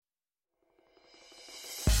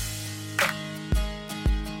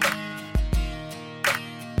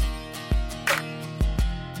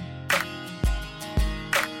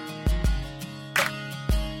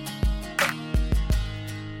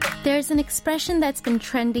There's an expression that's been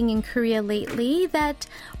trending in Korea lately that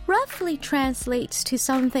roughly translates to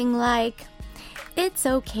something like, it's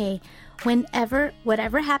okay,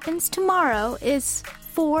 whatever happens tomorrow is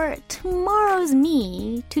for tomorrow's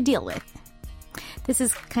me to deal with. This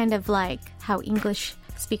is kind of like how English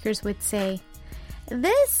speakers would say,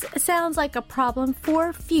 this sounds like a problem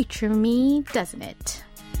for future me, doesn't it?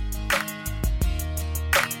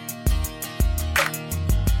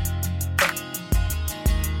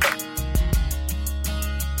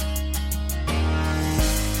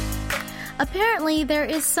 Apparently, there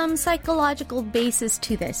is some psychological basis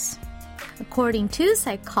to this. According to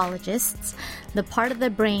psychologists, the part of the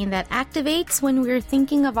brain that activates when we're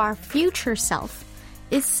thinking of our future self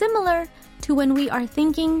is similar to when we are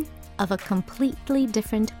thinking of a completely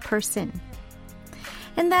different person.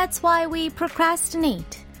 And that's why we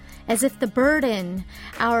procrastinate, as if the burden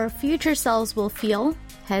our future selves will feel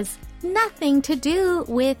has nothing to do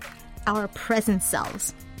with our present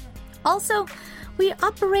selves. Also, we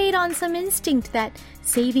operate on some instinct that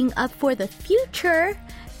saving up for the future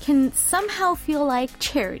can somehow feel like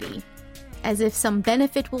charity, as if some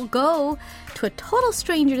benefit will go to a total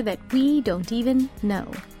stranger that we don't even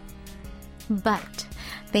know. But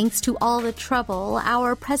thanks to all the trouble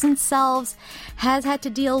our present selves has had to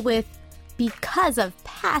deal with because of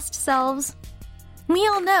past selves, we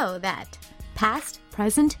all know that past,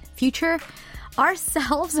 present, future,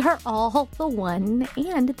 ourselves are all the one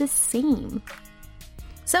and the same.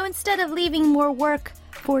 So instead of leaving more work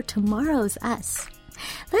for tomorrow's us,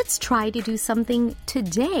 let's try to do something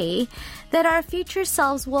today that our future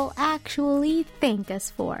selves will actually thank us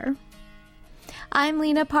for. I'm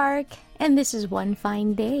Lena Park, and this is One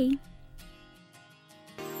Fine Day.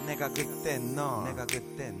 내가 그때 너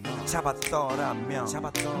잡았더라면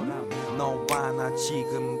너와 나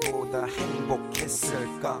지금보다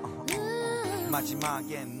행복했을까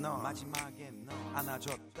마지막에 너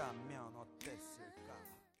안아줬다면 어땠을까.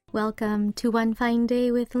 Welcome to One Fine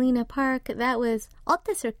Day with Lena Park. That was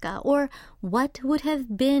어땠을까, or What Would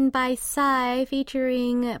Have Been by Psy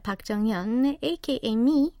featuring Park Jung-hyun, aka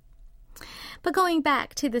me. But going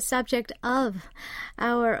back to the subject of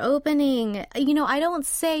our opening, I don't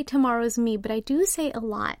say tomorrow's me, but I do say a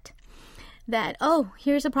lot that,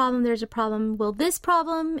 here's a problem, there's a problem. Well, this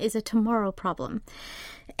problem is a tomorrow problem.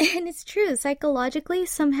 And it's true. Psychologically,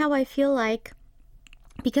 somehow I feel like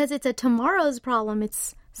because it's a tomorrow's problem,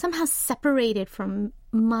 it's somehow separated from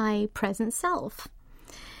my present self.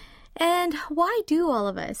 And why do all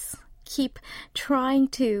of us keep trying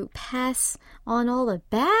to pass on all the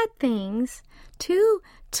bad things to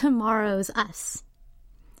tomorrow's us?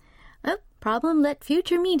 Oh, problem, let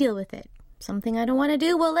future me deal with it. Something I don't want to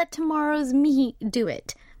do, well, let tomorrow's me do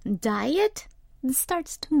it. Diet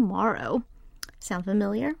starts tomorrow. Sound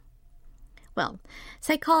familiar? Well,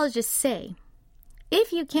 psychologists say,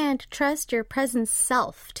 if you can't trust your present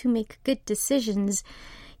self to make good decisions,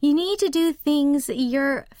 you need to do things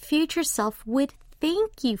your future self would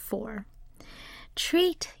thank you for.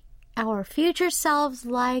 Treat our future selves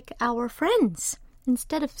like our friends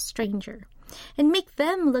instead of stranger, and make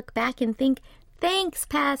them look back and think, thanks,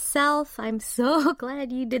 past self, I'm so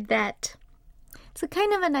glad you did that. It's a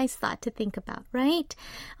kind of a nice thought to think about, right?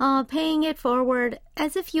 Paying it forward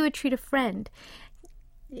as if you would treat a friend.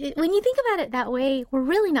 When you think about it that way, we're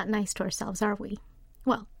really not nice to ourselves, are we?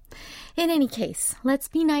 Well, in any case, let's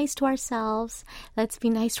be nice to ourselves. Let's be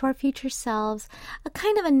nice to our future selves. A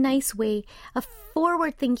kind of a nice way, a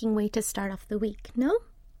forward-thinking way to start off the week, no?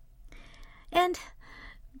 And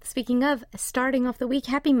speaking of starting off the week,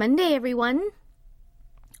 happy Monday, everyone.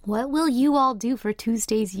 What will you all do for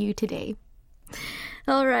Tuesday's You today?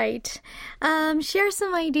 All right. Share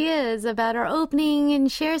some ideas about our opening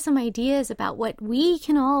and share some ideas about what we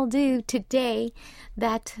can all do today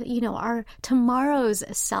that, our tomorrow's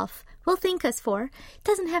self will thank us for. It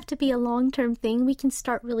doesn't have to be a long-term thing. We can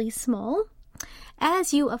start really small.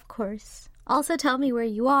 As you, of course, also tell me where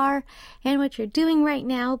you are and what you're doing right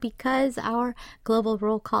now because our global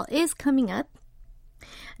roll call is coming up.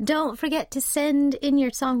 Don't forget to send in your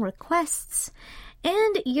song requests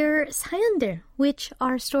and your 사연들, which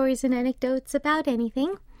are stories and anecdotes about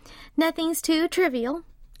anything. Nothing's too trivial.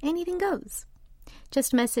 Anything goes.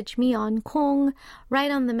 Just message me on Kong,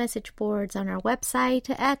 right on the message boards on our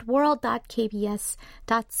website at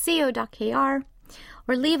world.kbs.co.kr,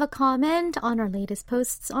 or leave a comment on our latest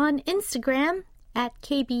posts on Instagram at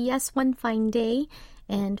KBS One Fine Day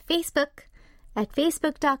and Facebook at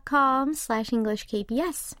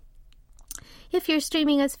facebook.com/EnglishKBS. If you're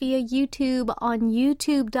streaming us via YouTube on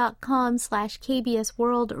youtube.com/KBS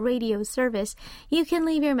World Radio Service, you can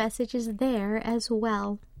leave your messages there as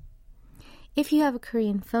well. If you have a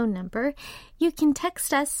Korean phone number, you can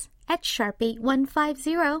text us at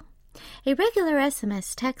 #8150. A regular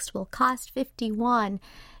SMS text will cost 50 won.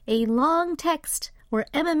 A long text or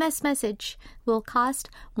MMS message will cost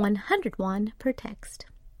 100 won per text.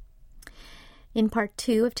 In part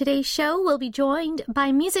 2 of today's show, we'll be joined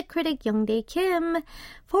by music critic Youngdae Kim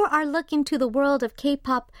for our look into the world of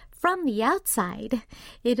K-pop from the outside.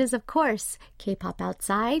 It is, of course, K-pop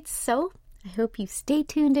outside, so I hope you stay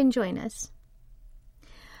tuned and join us.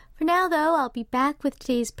 For now, though, I'll be back with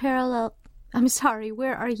today's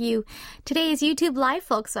where are you? Today is YouTube Live,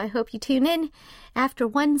 folks, so I hope you tune in. After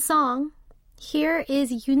one song, here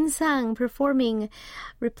is Yoonsang performing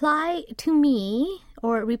Reply to Me,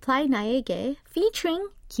 or Reply 나에게, featuring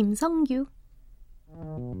김성규.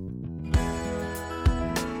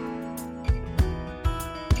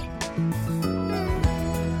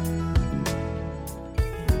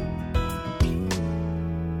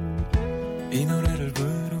 이 노래를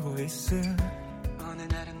부르고 있어 어느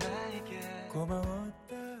날은 나에게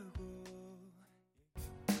고마웠다고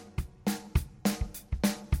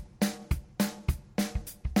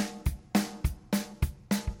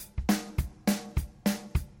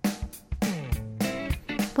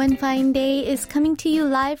One Fine Day is coming to you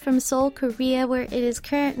live from Seoul, Korea, where it is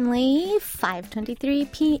currently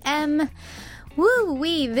 5:23 p.m.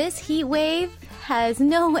 Woo-wee, this heat wave has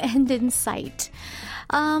no end in sight.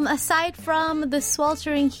 Aside from the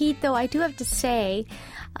sweltering heat, though, I do have to say,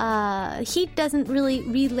 heat doesn't really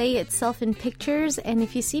relay itself in pictures, and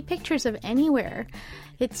if you see pictures of anywhere,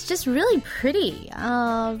 it's just really pretty.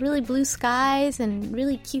 Really blue skies and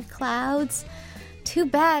really cute clouds. Too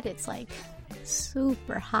bad it's like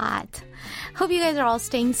super hot. Hope you guys are all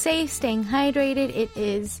staying safe, staying hydrated.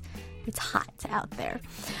 It's hot out there.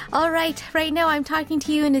 All right now I'm talking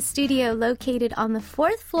to you in a studio located on the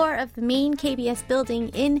 4th floor of the main KBS building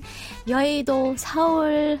in Yeouido,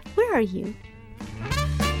 Seoul. Where are you?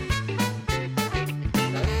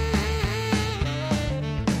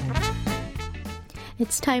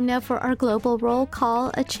 It's time now for our global roll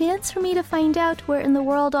call, a chance for me to find out where in the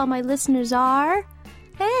world all my listeners are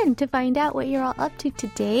and to find out what you're all up to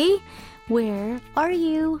today. Where are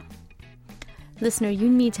you? Listener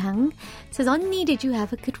Yoon Mi-jang says, 언니, did you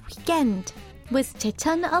have a good weekend? Was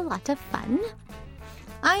Jecheon a lot of fun?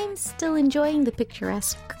 I'm still enjoying the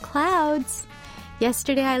picturesque clouds.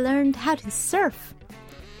 Yesterday I learned how to surf.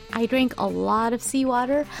 I drank a lot of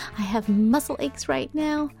seawater. I have muscle aches right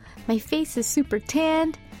now. My face is super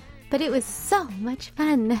tanned, but it was so much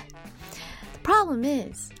fun. The problem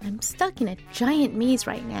is, I'm stuck in a giant maze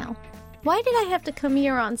right now. Why did I have to come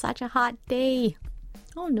here on such a hot day?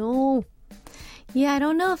 Oh no. Yeah, I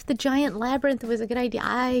don't know if the giant labyrinth was a good idea.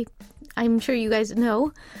 I'm sure you guys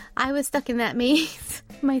know. I was stuck in that maze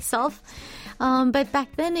myself. But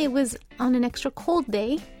back then it was on an extra cold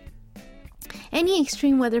day. Any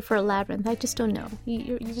extreme weather for a labyrinth, I just don't know.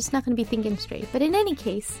 You're just not going to be thinking straight. But in any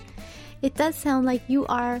case, it does sound like you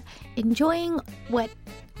are enjoying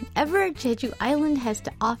whatever Jeju Island has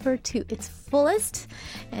to offer to its fullest.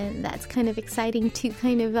 And that's kind of exciting to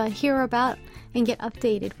kind of hear about and get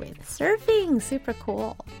updated with. Surfing, super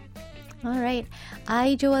cool. All right.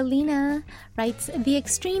 Joalina writes, the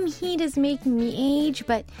extreme heat is making me age,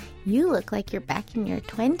 but you look like you're back in your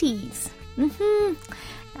 20s.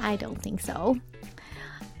 I don't think so.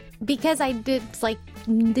 Because I did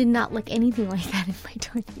not look anything like that in my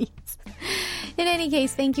 20s. In any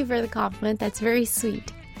case, thank you for the compliment. That's very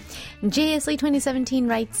sweet. JSLE 2017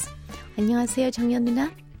 writes, 안녕하세요, 정연 누나.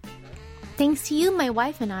 Thanks to you, my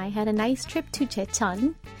wife and I had a nice trip to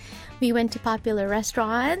Jecheon. We went to popular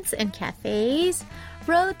restaurants and cafes,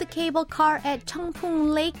 rode the cable car at Cheongpung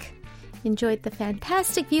Lake, enjoyed the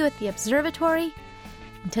fantastic view at the observatory,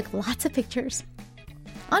 and took lots of pictures.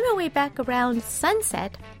 On our way back around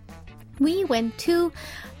sunset, we went to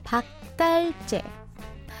Pakdalje.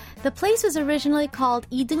 The place was originally called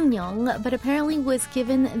Ideungyeong, but apparently was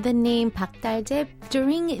given the name Pakdalje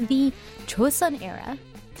during the Joseon era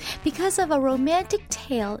because of a romantic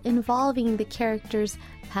tale involving the characters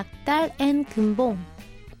Pakdal and Geunbong.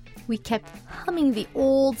 We kept humming the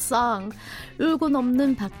old song, 울고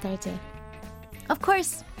넘는 박달재. Of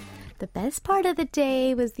course, the best part of the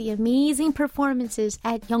day was the amazing performances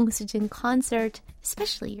at Yongsujin concert,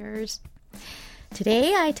 especially yours.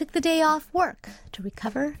 Today, I took the day off work to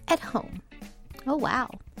recover at home. Oh, wow.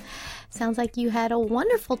 Sounds like you had a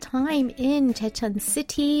wonderful time in Jecheon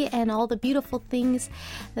City and all the beautiful things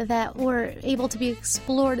that were able to be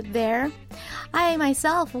explored there. I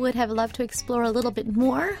myself would have loved to explore a little bit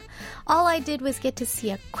more. All I did was get to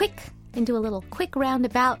see do a little quick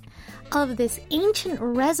roundabout of this ancient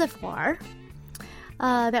reservoir.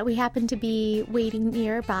 that we happened to be waiting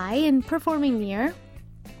nearby and performing near.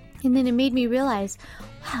 And then it made me realize,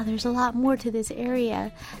 wow, there's a lot more to this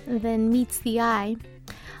area than meets the eye.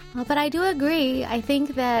 But I do agree. I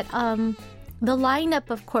think that the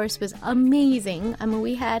lineup, of course, was amazing. I mean,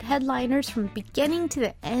 we had headliners from beginning to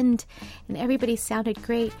the end, and everybody sounded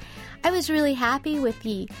great. I was really happy with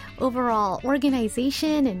the overall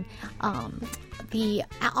organization and the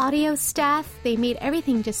audio staff. They made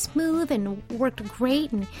everything just smooth and worked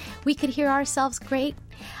great, and we could hear ourselves great.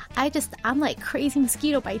 I'm like crazy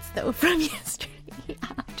mosquito bites, though, from yesterday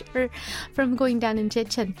from going down in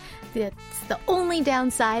Jecheon. That's the only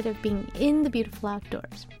downside of being in the beautiful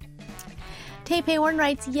outdoors. Taipei1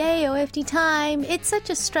 writes, yay, OFD time. It's such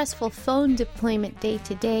a stressful phone deployment day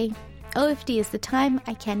today. OFD is the time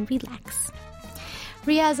I can relax.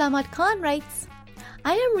 Riaz Ahmad Khan writes,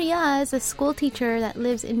 I am Riaz, a school teacher that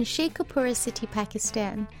lives in Sheikhupura City,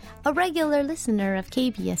 Pakistan, a regular listener of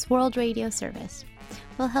KBS World Radio Service.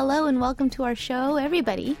 Well, hello and welcome to our show,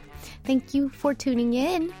 everybody. Thank you for tuning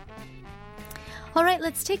in. All right,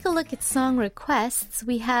 let's take a look at song requests.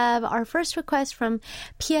 We have our first request from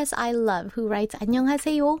P.S. I Love, who writes,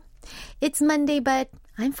 안녕하세요. It's Monday, but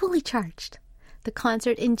I'm fully charged. The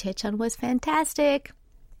concert in Jecheon was fantastic.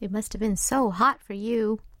 It must have been so hot for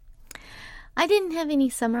you. I didn't have any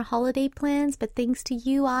summer holiday plans, but thanks to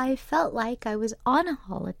you, I felt like I was on a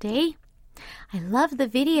holiday. I love the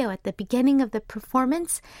video at the beginning of the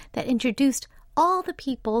performance that introduced all the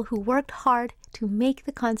people who worked hard to make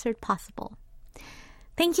the concert possible.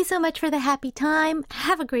 Thank you so much for the happy time.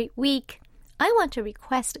 Have a great week. I want to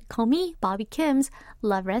request Komi Bobby Kim's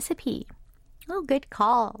Love Recipe. Oh, good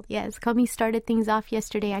call. Yes, Komi started things off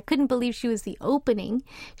yesterday. I couldn't believe she was the opening.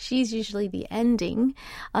 She's usually the ending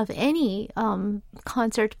of any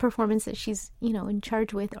concert performance that she's, in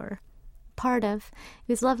charge with or part of.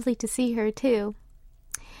 It was lovely to see her, too.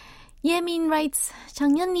 Yemin writes,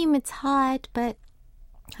 장년님, it's hot, but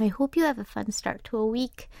I hope you have a fun start to a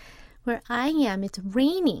week. Where I am, it's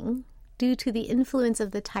raining due to the influence of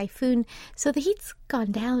the typhoon, so the heat's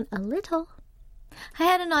gone down a little. I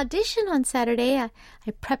had an audition on Saturday. I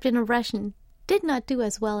prepped in a rush and did not do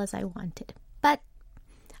as well as I wanted. But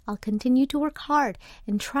I'll continue to work hard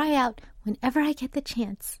and try out whenever I get the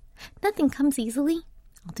chance. Nothing comes easily.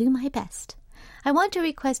 I'll do my best. I want to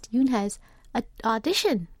request Yoonha's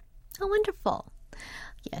audition. Oh, wonderful.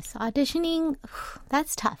 Yes, auditioning,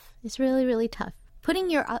 that's tough. It's really, really tough.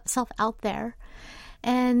 Putting yourself out there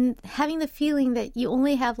and having the feeling that you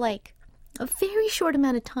only have like a very short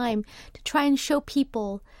amount of time to try and show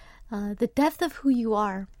people the depth of who you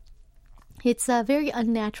are. It's a very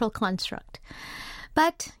unnatural construct.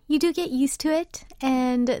 But you do get used to it,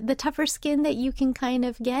 and the tougher skin that you can kind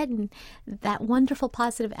of get and that wonderful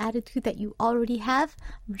positive attitude that you already have,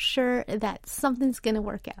 I'm sure that something's going to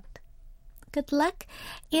work out. Good luck,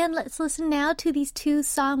 and let's listen now to these two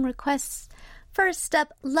song requests. First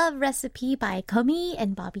up, Love Recipe by Komi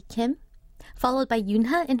and Bobby Kim, followed by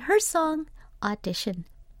Yoonha and her song, Audition.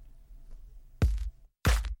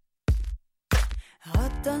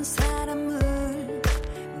 어떤 사람을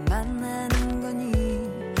만나는 거니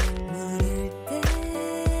물을 때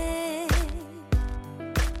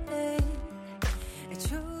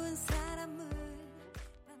좋은 사람을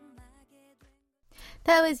만나게 된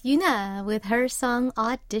That was Yoonha with her song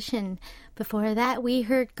Audition. Before that, we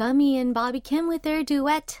heard Gummy and Bobby Kim with their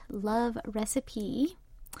duet, Love Recipe.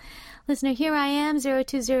 Listener, here I am,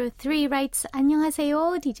 0203 writes,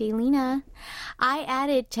 안녕하세요, DJ Lena. I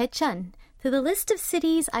added Jecheon to the list of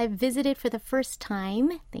cities I've visited for the first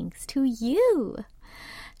time, thanks to you.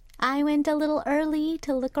 I went a little early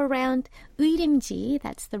to look around Uirimji,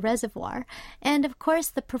 that's the reservoir, and of course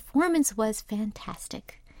the performance was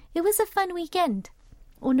fantastic. It was a fun weekend.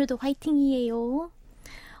 오늘도 화이팅이에요.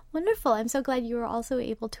 Wonderful. I'm so glad you were also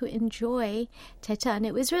able to enjoy Jecheon.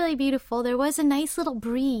 It was really beautiful. There was a nice little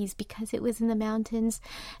breeze because it was in the mountains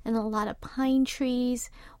and a lot of pine trees,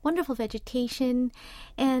 wonderful vegetation.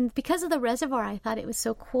 And because of the reservoir, I thought it was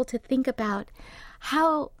so cool to think about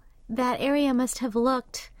how that area must have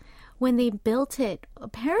looked when they built it.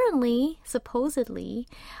 Apparently, supposedly,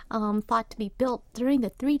 thought to be built during the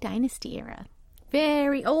Three Dynasty era.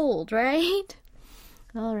 Very old, right?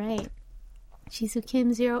 All right. Shizu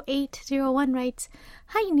Kim 0801 writes,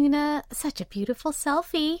 Hi, Nuna. Such a beautiful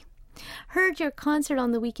selfie. Heard your concert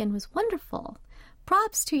on the weekend was wonderful.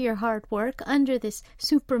 Props to your hard work under this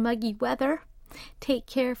super muggy weather. Take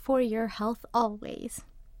care for your health always.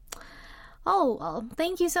 Oh, well,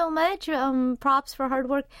 thank you so much. Props for hard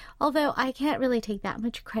work. Although I can't really take that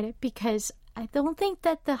much credit because I don't think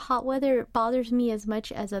that the hot weather bothers me as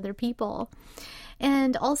much as other people.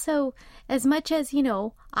 And also, as much as,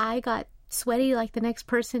 I got sweaty like the next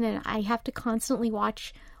person and I have to constantly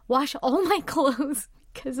wash all my clothes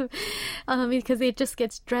because it just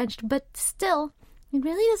gets drenched, but still, it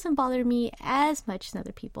really doesn't bother me as much as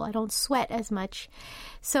other people. I don't sweat as much.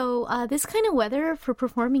 So this kind of weather for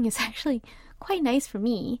performing is actually quite nice for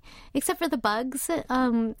me, except for the bugs.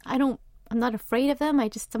 I'm not afraid of them.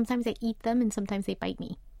 Sometimes I eat them and sometimes they bite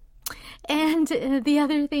me. And the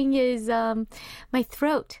other thing is my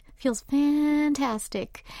throat feels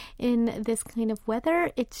fantastic in this kind of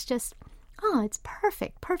weather. It's just, it's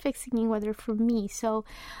perfect singing weather for me. So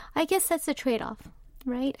I guess that's a trade-off,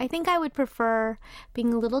 right? I think I would prefer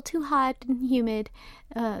being a little too hot and humid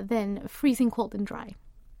than freezing cold and dry.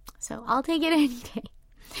 So I'll take it any day.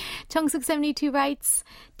 Cheongsuk72 writes,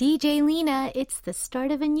 DJ Lena, it's the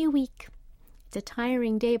start of a new week. It's a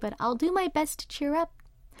tiring day, but I'll do my best to cheer up.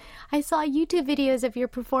 I saw YouTube videos of your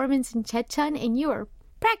performance in Jecheon, and you are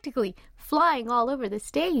practically flying all over the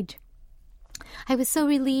stage. I was so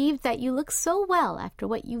relieved that you look so well after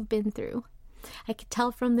what you've been through. I could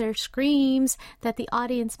tell from their screams that the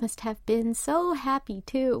audience must have been so happy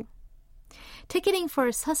too. Ticketing for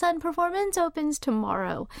Seosan performance opens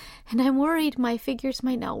tomorrow, and I'm worried my figures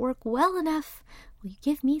might not work well enough. Will you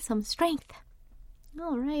give me some strength?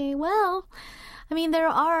 All right, well, there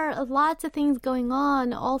are lots of things going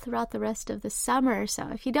on all throughout the rest of the summer, so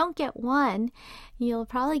if you don't get one, you'll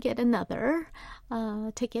probably get another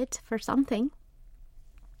ticket for something.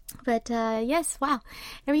 But yes, wow,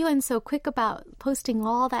 everyone's so quick about posting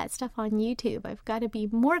all that stuff on YouTube. I've got to be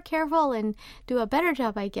more careful and do a better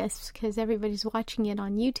job, I guess, because everybody's watching it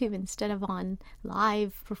on YouTube instead of on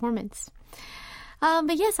live performance.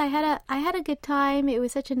 But yes, I had a good time. It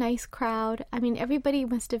was such a nice crowd. Everybody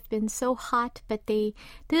must have been so hot, but they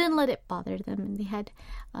didn't let it bother them, and they had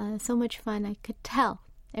so much fun. I could tell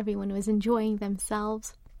everyone was enjoying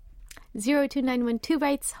themselves. 02912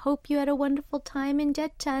 writes, hope you had a wonderful time in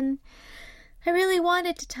Jecheon. I really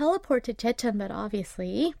wanted to teleport to Jecheon, but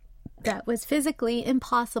obviously that was physically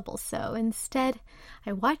impossible. So instead,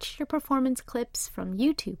 I watched your performance clips from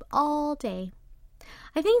YouTube all day.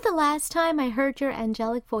 I think the last time I heard your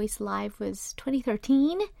angelic voice live was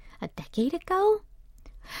 2013, a decade ago.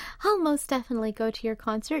 I'll most definitely go to your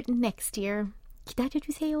concert next year.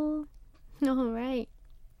 기다려주세요. All right.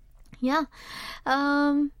 Yeah.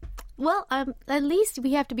 Well, at least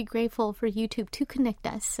we have to be grateful for YouTube to connect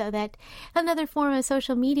us, so that another form of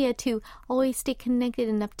social media to always stay connected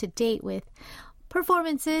and up to date with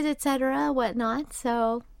performances, etc., whatnot.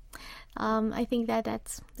 So I think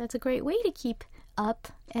that's a great way to keep up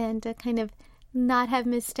and kind of not have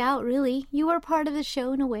missed out, really. You were part of the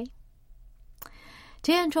show in a way.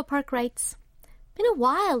 Jaehyun Park writes, been a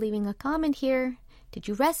while leaving a comment here. Did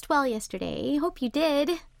you rest well yesterday? Hope you did.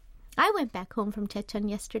 I went back home from Jecheon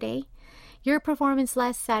yesterday. Your performance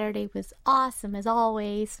last Saturday was awesome as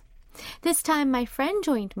always. This time my friend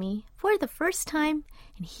joined me for the first time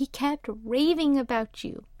and he kept raving about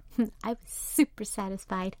you. I was super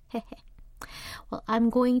satisfied. Well, I'm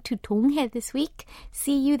going to 동해 this week.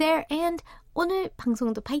 See you there, and 오늘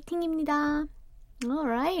방송도 파이팅입니다. All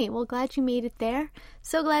right, well, glad you made it there.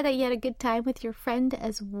 So glad that you had a good time with your friend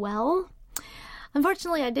as well.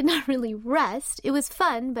 Unfortunately, I did not really rest. It was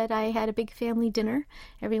fun, but I had a big family dinner.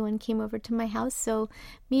 Everyone came over to my house, so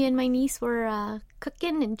me and my niece were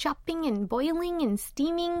cooking and chopping and boiling and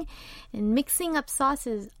steaming and mixing up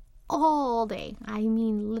sauces all day.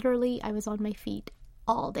 Literally, I was on my feet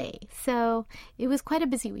all day. So it was quite a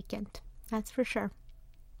busy weekend, that's for sure.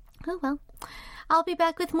 Oh well. I'll be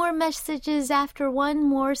back with more messages after one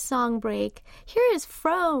more song break. Here is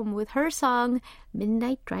From with her song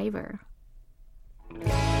Midnight Driver.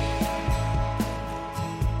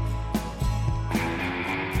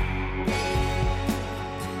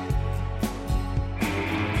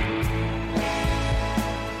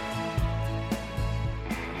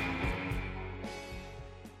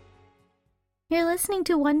 You're listening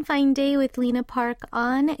to One Fine Day with Lena Park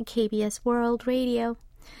on KBS World Radio.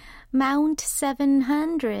 Mount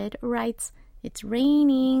 700 writes, it's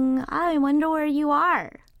raining. I wonder where you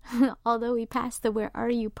are. Although we passed the where are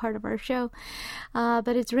you part of our show.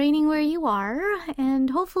 But it's raining where you are,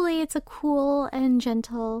 and hopefully it's a cool and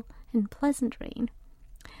gentle and pleasant rain.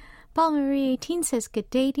 Paul Marie 18 says, good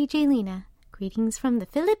day, DJ Lena. Greetings from the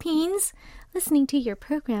Philippines. Listening to your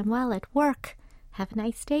program while at work. Have a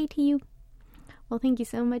nice day to you. Well, thank you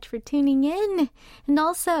so much for tuning in and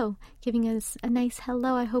also giving us a nice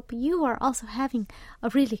hello. I hope you are also having a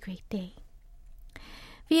really great day.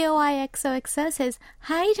 VOIXOXO says,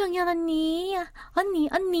 Hi, 정연 언니.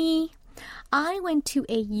 언니. I went to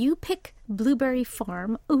a U-Pick blueberry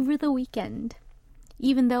farm over the weekend.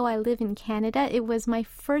 Even though I live in Canada, it was my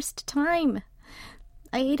first time.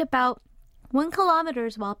 I ate about 1 kilometer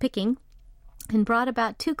while picking and brought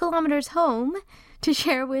about 2 kilometers home to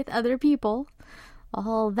share with other people.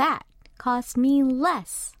 All that cost me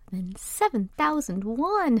less than 7,000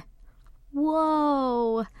 won.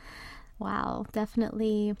 Whoa. Wow,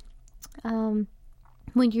 definitely.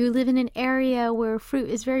 When you live in an area where fruit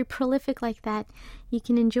is very prolific like that, you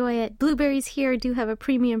can enjoy it. Blueberries here do have a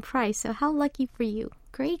premium price, so how lucky for you.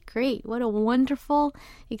 Great, great. What a wonderful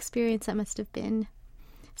experience that must have been.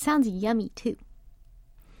 Sounds yummy, too.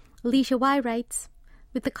 Alicia Y writes,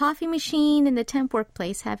 with the coffee machine in the temp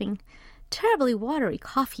workplace having terribly watery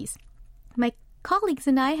coffees, my colleagues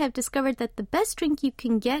and I have discovered that the best drink you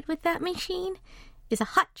can get with that machine is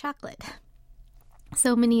a hot chocolate.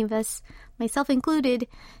 So many of us, myself included,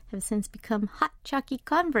 have since become hot chalky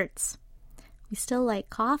converts. We still like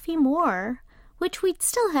coffee more, which we'd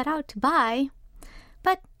still head out to buy.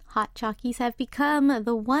 But hot chalkies have become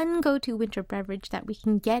the one go-to winter beverage that we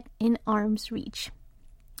can get in arm's reach.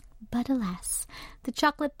 But alas, the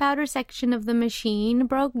chocolate powder section of the machine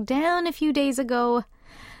broke down a few days ago.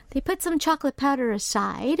 They put some chocolate powder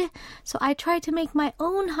aside, so I tried to make my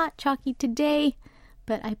own hot chalky today,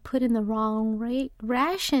 but I put in the wrong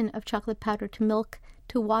ration of chocolate powder to milk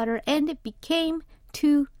to water, and it became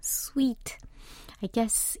too sweet. I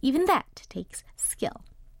guess even that takes skill.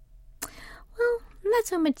 Well, not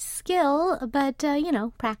so much skill, but,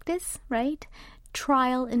 practice, right?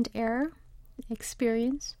 Trial and error,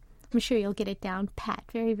 experience. I'm sure you'll get it down pat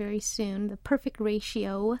very, very soon. The perfect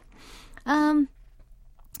ratio.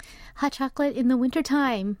 Hot chocolate in the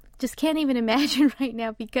wintertime. Just can't even imagine right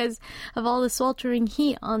now because of all the sweltering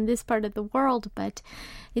heat on this part of the world. But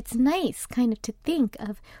it's nice kind of to think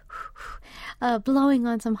of blowing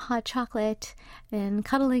on some hot chocolate and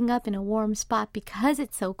cuddling up in a warm spot because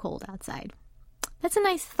it's so cold outside. That's a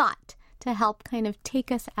nice thought to help kind of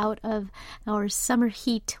take us out of our summer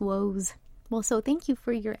heat woes. Well, so thank you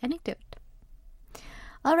for your anecdote.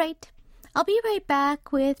 All right, I'll be right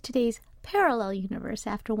back with today's Parallel Universe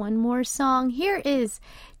after one more song. Here is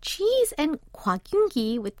Cheese and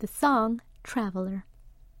Kwagyoongi with the song Traveler.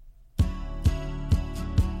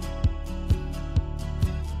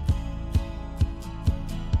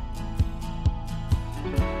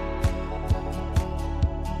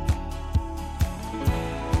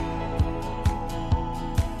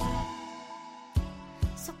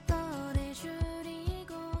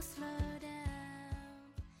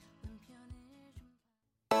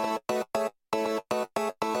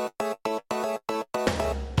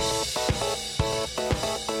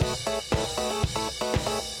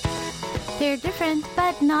 They're different,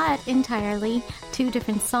 but not entirely. 2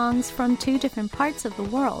 different songs from 2 different parts of the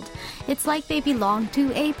world. It's like they belong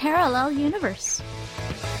to a parallel universe.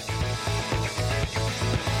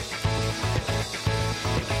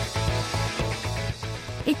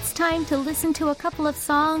 It's time to listen to a couple of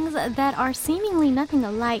songs that are seemingly nothing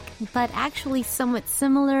alike, but actually somewhat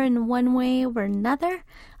similar in one way or another.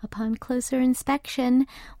 Upon closer inspection,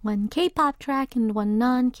 one K-pop track and one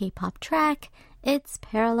non-K-pop track. It's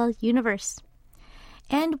Parallel Universe.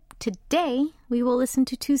 And today, we will listen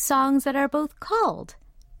to 2 songs that are both called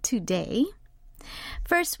Today.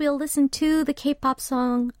 First, we'll listen to the K-pop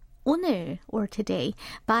song 오늘, or Today,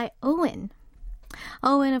 by Owen.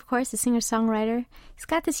 Owen, of course, a singer-songwriter. He's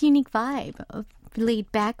got this unique vibe, a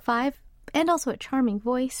laid-back vibe, and also a charming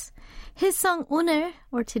voice. His song 오늘,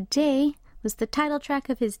 or Today, was the title track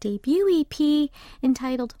of his debut EP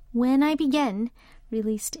entitled When I Begin,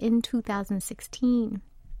 released in 2016.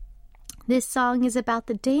 This song is about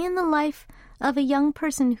the day in the life of a young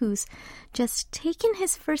person who's just taken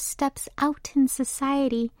his first steps out in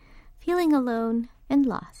society, feeling alone and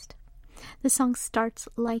lost. The song starts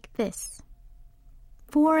like this.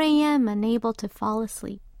 4 a.m. unable to fall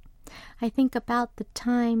asleep. I think about the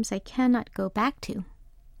times I cannot go back to.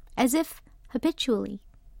 As if, habitually,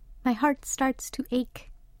 my heart starts to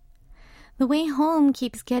ache. The way home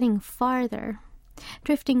keeps getting farther.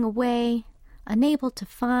 Drifting away, unable to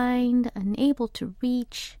find, unable to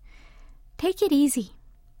reach. Take it easy.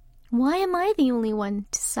 Why am I the only one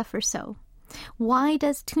to suffer so? Why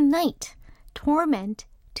does tonight torment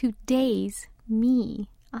today's me?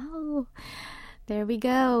 Oh, there we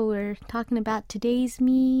go. We're talking about today's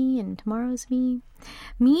me and tomorrow's me.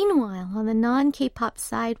 Meanwhile, on the non-K-pop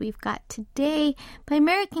side, we've got Today by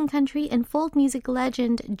American country and folk music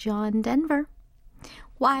legend John Denver.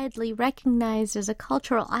 Widely recognized as a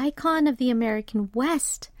cultural icon of the American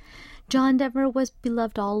West, John Denver was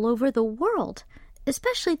beloved all over the world,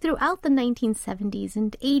 especially throughout the 1970s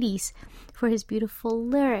and 80s, for his beautiful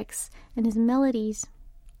lyrics and his melodies.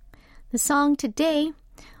 The song Today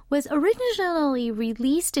was originally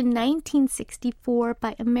released in 1964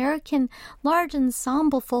 by American large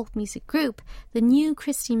ensemble folk music group, the New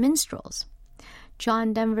Christy Minstrels.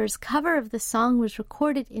 John Denver's cover of the song was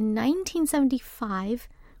recorded in 1975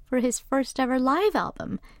 for his first ever live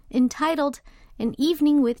album, entitled An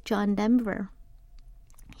Evening with John Denver.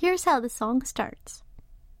 Here's how the song starts.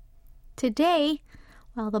 Today,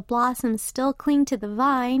 while the blossoms still cling to the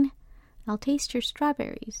vine, I'll taste your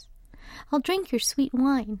strawberries. I'll drink your sweet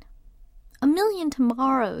wine. 1,000,000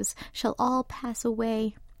 tomorrows shall all pass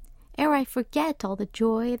away, ere I forget all the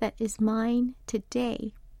joy that is mine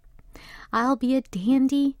today. I'll be a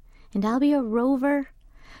dandy, and I'll be a rover.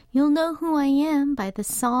 You'll know who I am by the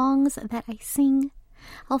songs that I sing.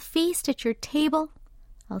 I'll feast at your table.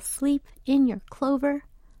 I'll sleep in your clover.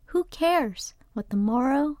 Who cares what the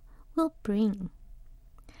morrow will bring?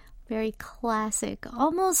 Very classic,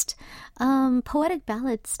 almost poetic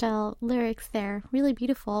ballad style lyrics there. Really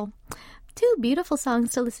beautiful. Two beautiful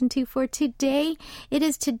songs to listen to for today. It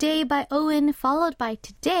is Today by Owen, followed by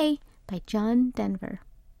Today by John Denver.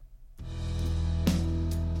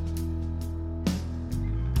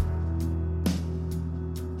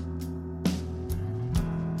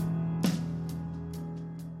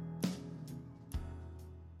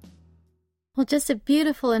 Well, just a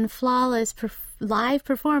beautiful and flawless live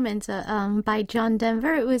performance by John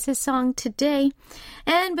Denver. It was his song Today.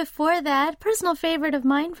 And before that, personal favorite of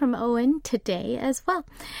mine from Owen, Today as well.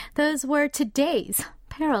 Those were today's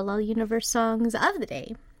parallel universe songs of the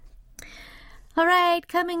day. All right,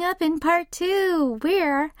 coming up in part 2,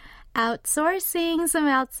 we're outsourcing some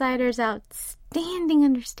outsiders' outstanding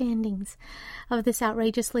understandings of this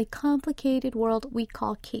outrageously complicated world we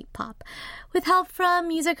call K-pop, with help from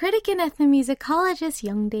music critic and ethnomusicologist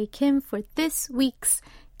Youngdae Kim for this week's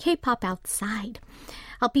K-pop Outside.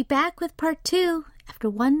 I'll be back with part 2 after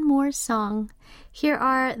one more song. Here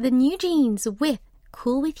are the New Jeans with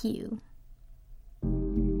Cool With You.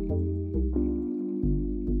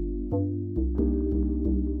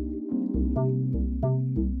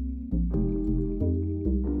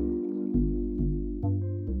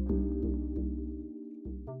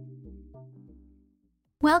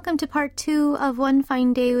 Welcome to part 2 of One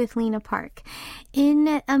Fine Day with Lena Park.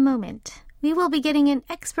 In a moment, we will be getting an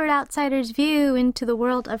expert outsider's view into the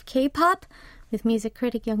world of K-pop with music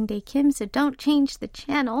critic Youngdae Kim, so don't change the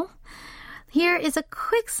channel. Here is a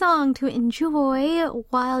quick song to enjoy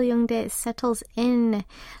while Youngdae settles in.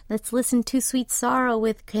 Let's listen to Sweet Sorrow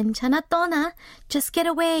with 괜찮아 떠나. Just get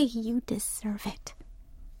away, you deserve it.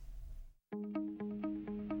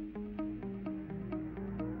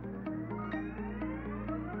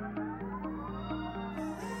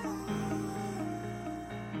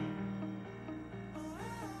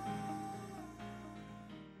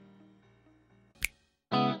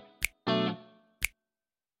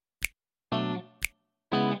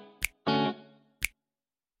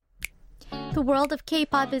 The world of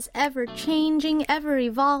K-pop is ever-changing,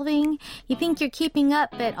 ever-evolving. You think you're keeping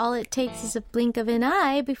up, but all it takes is a blink of an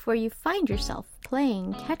eye before you find yourself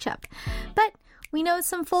playing catch-up. But we know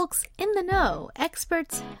some folks in the know,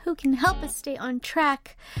 experts who can help us stay on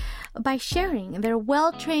track by sharing their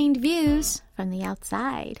well-trained views from the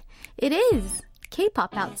outside. It is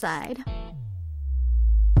K-pop Outside.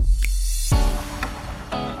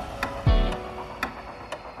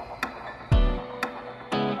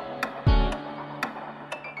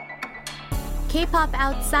 K-pop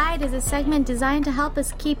Outside is a segment designed to help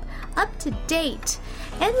us keep up to date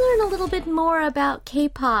and learn a little bit more about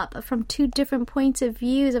K-pop from two different points of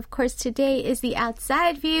views. Of course, today is the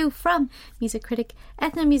outside view from music critic,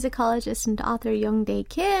 ethnomusicologist, and author Youngdae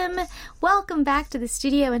Kim. Welcome back to the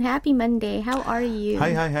studio and happy Monday. How are you?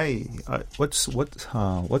 Hi. What's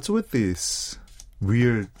with this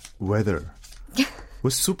weird weather?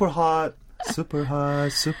 Was super hot.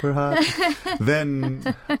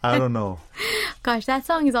 Then, I don't know. Gosh, that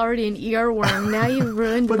song is already an earworm. Now you've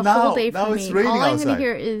ruined the whole day for me. It's raining All I'm outside. going to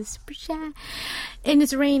hear is... And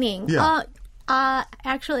it's raining. Yeah.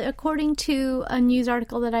 Actually, according to a news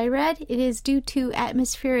article that I read, it is due to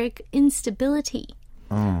atmospheric instability.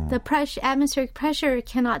 Oh. The atmospheric pressure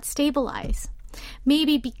cannot stabilize.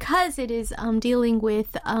 Maybe because it is dealing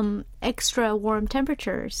with extra warm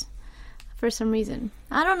temperatures. For some reason.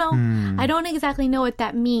 I don't know. I don't exactly know what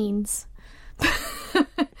that means.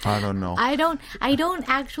 I don't know. I don't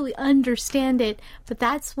actually understand it, but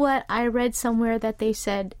that's what I read somewhere that they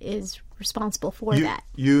said is responsible for that.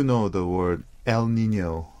 You know the word El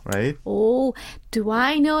Nino. right? Oh, do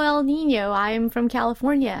I know El Nino? I'm from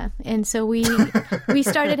California. And so we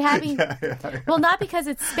started having, well, not because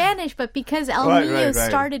it's Spanish, but because El Nino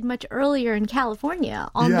started much earlier in California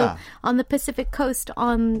on the Pacific coast,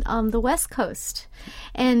 on the West Coast.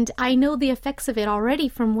 And I know the effects of it already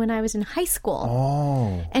from when I was in high school.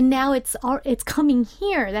 Oh. And now it's coming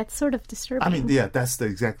here. That's sort of disturbing. I mean, yeah, that's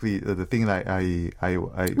exactly the thing that We're I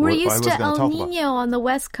used was to gonna El talk Nino about. on the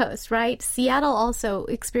West Coast, right? Seattle also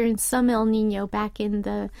experienced some El Nino back in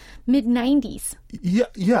the mid-90s.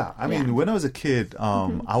 Yeah. I mean, when I was a kid,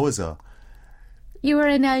 I was a... You were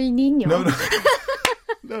an El Nino.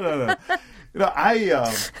 No. You know,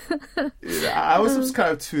 I was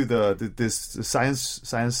subscribed to this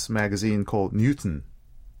science magazine called Newton.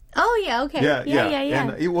 Oh, yeah, okay. Yeah.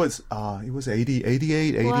 And it was 88,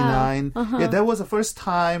 89. Wow. Yeah, that was the first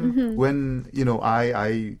time when, you know,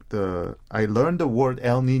 I learned the word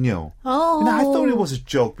El Nino. Oh. And I thought it was a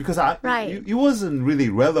joke because it wasn't really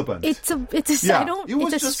relevant. It's a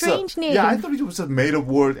strange name. Yeah, I thought it was a made-up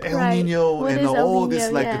word, El Nino, What and is El all Nino?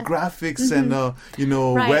 this like Yeah. graphics and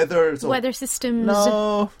weather. So, weather systems.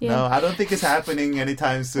 no, I don't think it's happening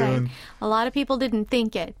anytime soon. Right. A lot of people didn't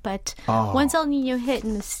think it, but once El Nino hit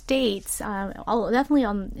in the States, definitely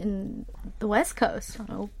in the West Coast,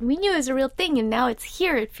 we knew it was a real thing, and now it's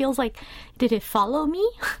here. It feels like, did it follow me?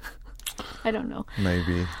 I don't know.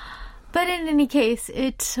 Maybe. But in any case,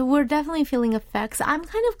 we're definitely feeling effects. I'm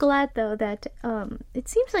kind of glad, though, that it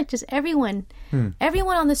seems like just everyone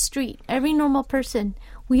on the street, every normal person,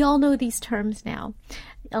 we all know these terms now.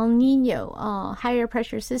 El Nino, higher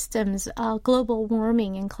pressure systems, global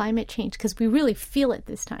warming, and climate change, because we really feel it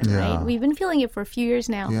this time, right? We've been feeling it for a few years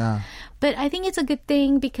now. Yeah. But I think it's a good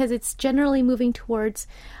thing because it's generally moving towards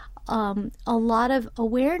a lot of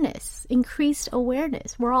awareness, increased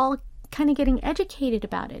awareness. We're all kind of getting educated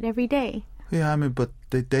about it every day. Yeah, I mean, but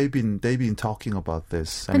they've been talking about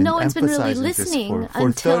this. But no one's been really listening for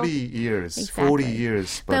until 30 years, Exactly. 40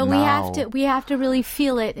 years. But now, now we have to really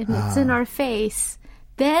feel it, and it's in our face.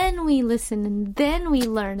 Then we listen, and then we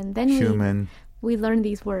learn, and then we learn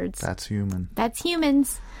these words. That's human. That's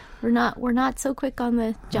humans. We're not so quick on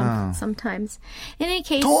the jump sometimes. In any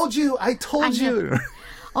case, I told you.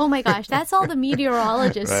 Oh my gosh, that's all the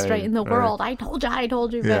meteorologists Right, in the world. I told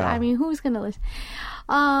you. But Yeah. I mean, who's going to listen?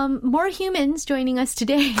 More humans joining us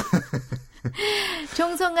today.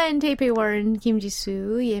 정성간, Taipei Warren, Kim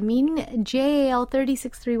Ji-soo, Yemin,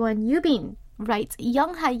 JL3631, Yubin writes,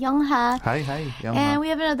 Youngha. Hi, Youngha. And we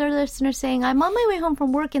have another listener saying, I'm on my way home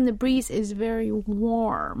from work and the breeze is very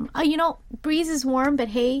warm. Breeze is warm, but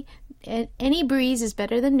hey, any breeze is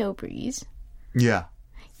better than no breeze. Yeah.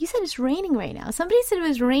 You said it's raining right now. Somebody said it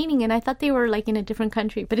was raining, and I thought they were like in a different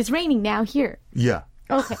country, but it's raining now here. Yeah.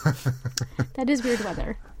 Okay. That is weird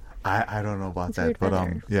weather. I don't know about It's that, weird but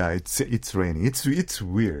weather. yeah, it's raining. It's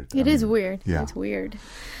weird. It is weird. Yeah. It's weird.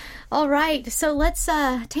 All right, so let's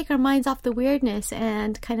take our minds off the weirdness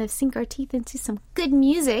and kind of sink our teeth into some good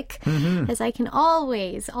music, as I can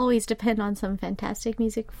always depend on some fantastic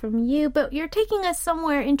music from you. But you're taking us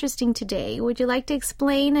somewhere interesting today. Would you like to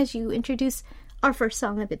explain as you introduce our first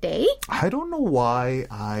song of the day? I don't know why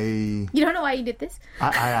You don't know why you did this?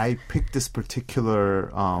 I picked this particular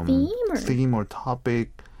theme or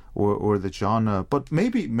topic or the genre, but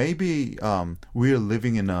maybe we're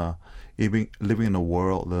living in a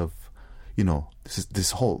world of this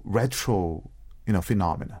whole retro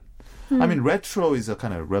phenomenon. I mean, retro is a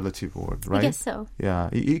kind of relative word, right? I guess so. Yeah,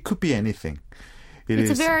 it could be anything.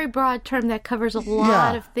 It's a very broad term that covers a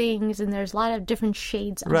lot of things, and there's a lot of different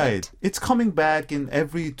shades of right. it. It's coming back in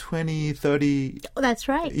every 20, 30 That's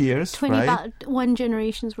right. years, 20, right? about one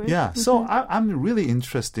generation's worth. Yeah, so I'm really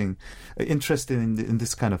interested in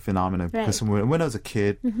this kind of phenomenon because when I was a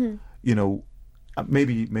kid,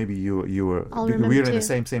 maybe you were we were in the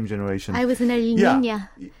same generation. I was in Yeah.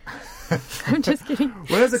 I'm just kidding.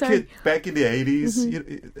 When I was a Sorry. kid back in the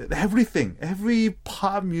 80s, every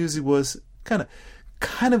pop music was kind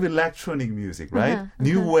of electronic music, right?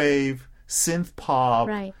 New wave, synth pop.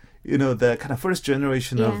 Right. The kind of first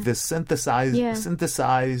generation of this synthesized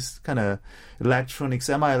kind of electronic,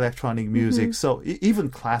 semi-electronic music. So even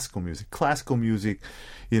classical music,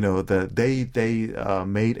 they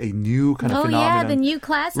made a new kind of phenomenon. Oh yeah, the new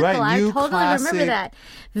classical. Right, I new totally remember that.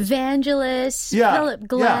 Vangelis, Philip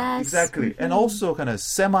Glass. Yeah, exactly. And also kind of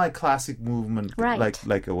semi-classic movement, Right.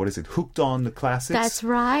 like what is it? Hooked on the classics. That's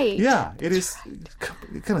right. Yeah, it is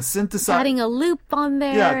kind of synthesized. Adding a loop on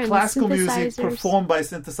there. Yeah, and classical music synthesizers. performed by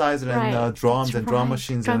synthesizer and drums That's and drum right.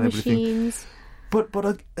 machines Drum and everything. machines. But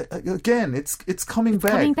again, it's coming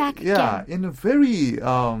back. coming back Yeah, again. in a very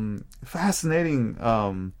fascinating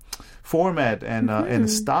format and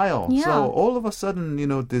style. Yeah. So all of a sudden,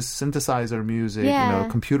 this synthesizer music, Yeah.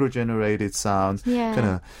 computer generated sounds, Yeah.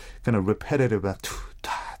 kind of repetitive,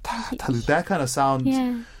 that kind of sound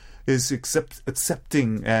is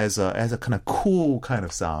accepting as a kind of cool kind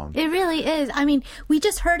of sound. It really is. I mean, we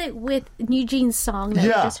just heard it with New Jeans' song that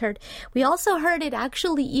we just heard. We also heard it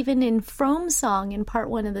actually even in Frome's song in part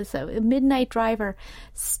one of this, Midnight Driver.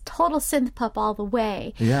 Total synth pop all the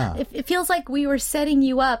way. Yeah. It feels like we were setting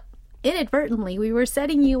you up inadvertently. We were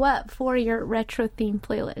setting you up for your retro theme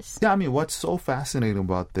playlist. Yeah, I mean, what's so fascinating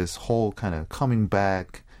about this whole kind of coming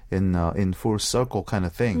back in full circle kind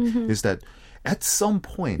of thing is that at some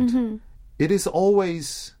point, it is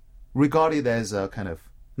always regarded as a kind of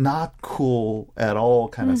not cool at all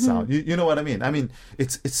kind of sound. You know what I mean? I mean,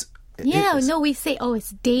 it's we say,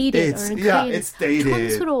 it's dated. Or in Korean, it's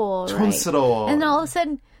dated. 촌스러워, right? 촌스러워. And then all of a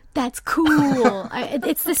sudden, that's cool.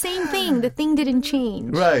 It's the same thing. The thing didn't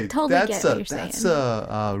change. Right. Totally get what you're saying. That's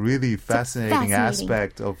a really fascinating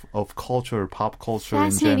aspect of culture, pop culture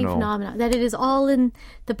in Fascinating general. phenomenon. That it is all in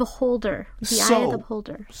the beholder, the eye of the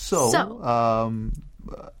beholder.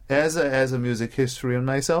 As a music historian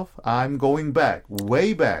myself, I'm going back,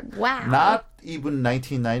 way back. Wow. Not even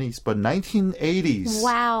 1990s, but 1980s.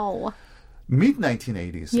 Wow.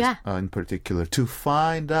 Mid-1980s in particular, to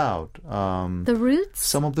find out the roots?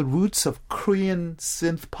 Some of the roots of Korean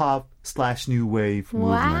synth pop / new wave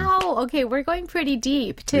movement. Wow. Okay, we're going pretty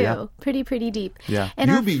deep too. Yeah. Pretty deep. Yeah.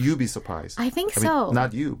 And you'll be surprised. I think so. Mean,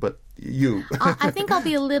 not you, but you. I think I'll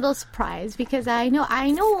be a little surprised because I know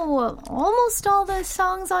almost all the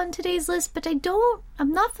songs on today's list, but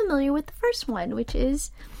I'm not familiar with the first one, which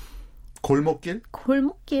is 골목길?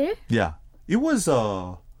 골목길. Yeah. It was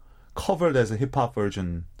covered as a hip-hop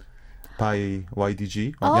version by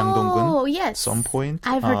YDG, Yang Dong-gun. Oh, yes. Some point.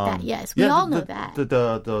 I've heard that, yes. We all know that.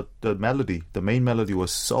 The melody, the main melody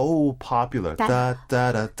was so popular. That's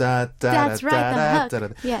right, the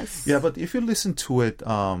hook. Yes. Yeah, but if you listen to it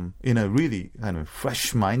in a really kind of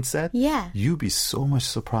fresh mindset, you'll be so much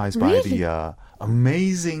surprised by the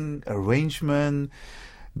amazing arrangement,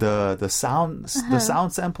 the sound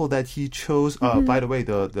sample that he chose. By the way,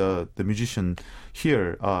 the musician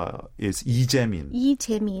here is Lee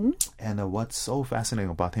Jae-min. And what's so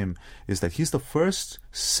fascinating about him is that he's the first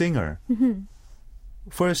singer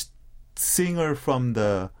from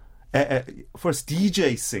the first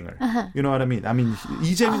DJ singer. You know what I mean? I mean,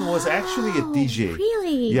 Lee Jae-min was actually a DJ.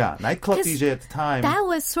 Really? Yeah, nightclub DJ at the time. That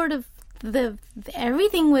was sort of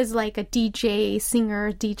everything was like a DJ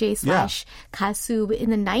singer, DJ / 가수 in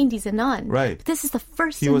the 90s and on. Right. This is the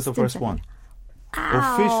first. He was the first one.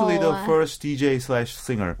 Officially the first DJ /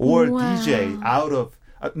 singer or DJ out of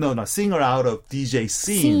singer out of DJ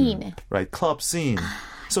scene. Right, club scene.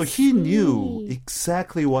 So he knew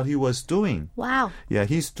exactly what he was doing. Wow. Yeah,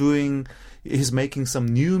 he's making some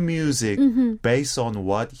new music based on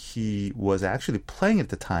what he was actually playing at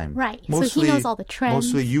the time. Right. So he knows all the trends.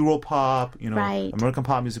 Mostly Europop, American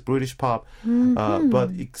pop music, British pop.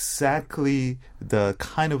 But exactly the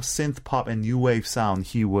kind of synth pop and new wave sound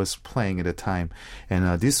he was playing at the time.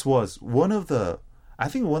 And this was one of the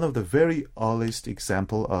very earliest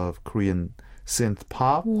example of Korean synth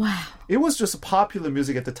pop. Wow. It was just popular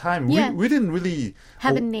music at the time. Yeah. We didn't really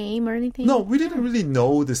have a name or anything. No, we didn't really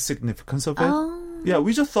know the significance of it. Oh. Yeah,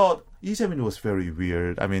 we just thought Lee Jae-min was very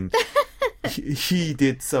weird. I mean, he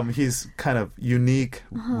did his kind of unique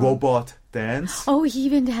robot dance. Oh, he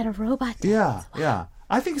even had a robot dance. Yeah.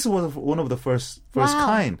 I think it's one of the first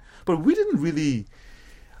kind. But we didn't really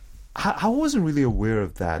I wasn't really aware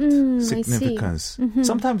of that significance.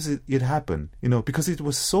 Sometimes it happened, because it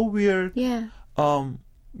was so weird. Yeah.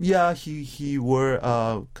 He wore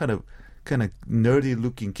kind of nerdy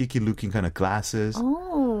looking, geeky looking kind of glasses.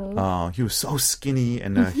 Oh. He was so skinny,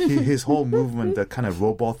 and his whole movement, that kind of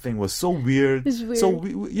robot thing, was so weird. It's weird. So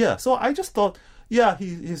so I just thought,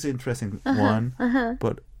 he's an interesting one,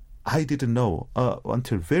 but I didn't know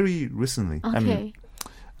until very recently. Okay. I mean,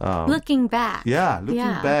 looking back.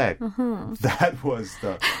 Back, that was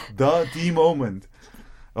the moment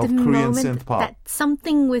of Korean synth pop. That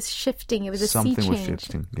something was shifting. It was a sea change. Was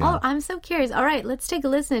shifting. Yeah. Oh, I'm so curious. All right, let's take a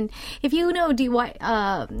listen. If you know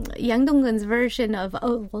Yang Dong-gun's version of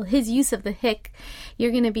his use of the hic,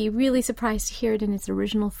 you're going to be really surprised to hear it in its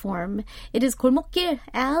original form. It is 골목길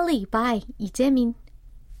Alley by Lee Jae-min.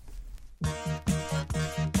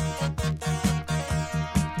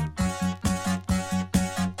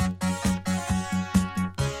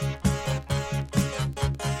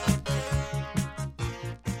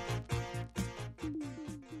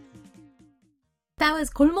 That was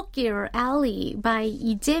골목길 or Alley by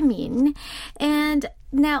Lee Jae-min. And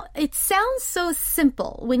Now, it sounds so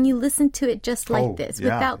simple when you listen to it just like this,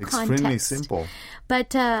 without context. Extremely simple.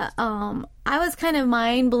 But I was kind of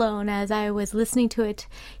mind blown as I was listening to it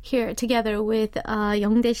here together with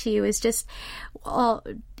Youngdae-shi. It was just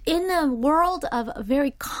in a world of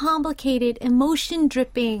very complicated,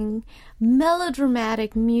 emotion-dripping,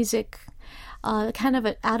 melodramatic music, kind of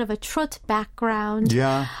out of a trot background.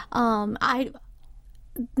 Yeah. I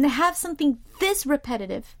have something this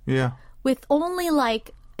repetitive. Yeah. With only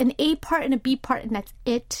like an A part and a B part, and that's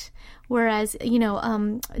it. Whereas,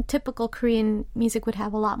 typical Korean music would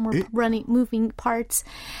have a lot more moving parts.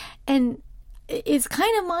 And it's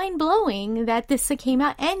kind of mind-blowing that this came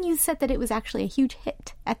out. And you said that it was actually a huge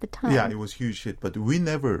hit at the time. Yeah, it was a huge hit. But we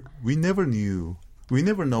never know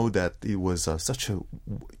that it was such a,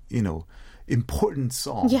 important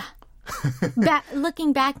song. Yeah.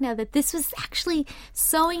 Looking back now, that this was actually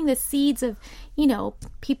sowing the seeds of,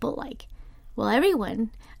 people like,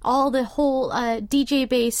 everyone, all the whole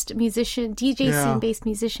DJ-based musician, scene-based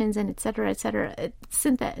musicians, and et cetera,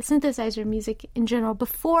 synthesizer music in general,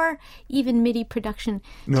 before even MIDI production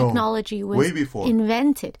technology was way before.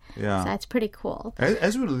 Invented. Yeah. So that's pretty cool.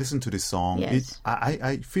 As we listen to this song, yes.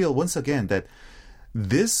 I feel once again that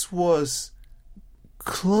this was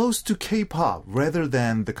close to K-pop rather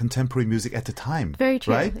than the contemporary music at the time. Very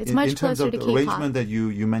true. Right? It's much closer to K-pop. In terms of the arrangement that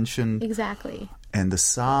you mentioned. Exactly. And the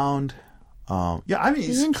sound.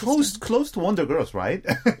 It's close to Wonder Girls, right?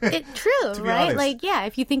 True, right? Honest.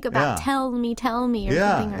 If you think about Tell Me, or something,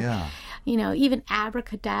 or, even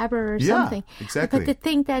Abracadabra or something. Exactly. But to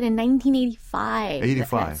think that in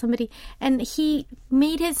 1985, somebody, and he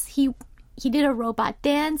did a robot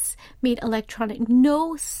dance, made electronic,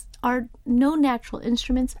 no natural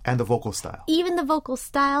instruments. And the vocal style. Even the vocal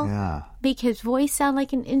style. Make his voice sound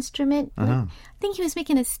like an instrument. I think he was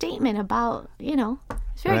making a statement about,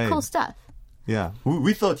 it's very cool stuff. Yeah.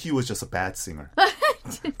 We thought he was just a bad singer.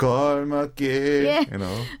 Yeah.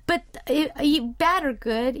 But bad or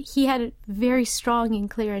good, he had very strong and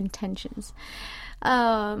clear intentions.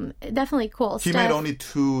 Definitely cool stuff. He made only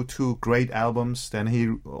two great albums. Then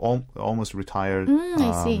he almost retired.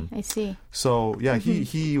 I see. So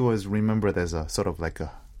he was remembered as a sort of like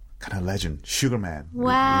a kind of legend, sugar man.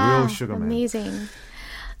 Wow, real sugar man. Amazing.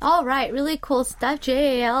 All right, really cool stuff.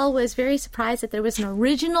 JAL was very surprised that there was an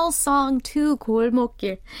original song to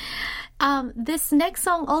골목길. This next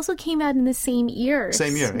song also came out in the same year.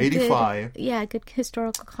 Same year, 85. Good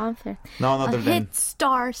historical concept. None other than hit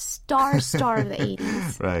star of the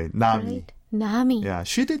 80s. Right, Nami. Right? Nami. Yeah,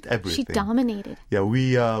 she did everything. She dominated. Yeah,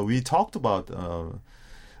 we talked about the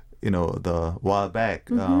while back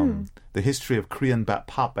the history of Korean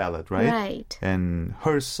pop ballad, right? Right. And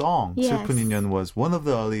her song 슬픈 인연 was one of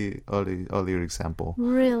the earlier example.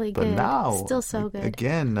 Really good. But now still so good.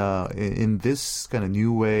 Again, in this kind of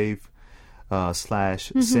new wave /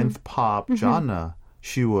 synth pop genre,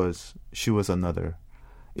 she was another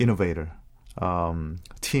innovator.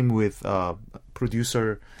 Team with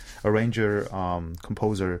producer, arranger,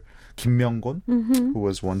 composer Kim Myung-gon, who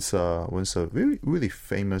was once a really, really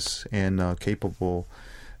famous and capable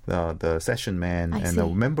the session man and a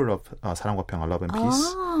member of 사랑과 평화, Love and Peace.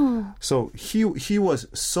 Oh. So he was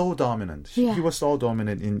so dominant. Yeah. He was so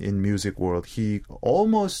dominant in music world. He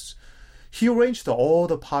arranged all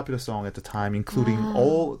the popular song at the time, including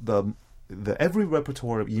all the every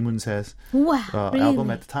repertoire of Lee Moon-se's really? album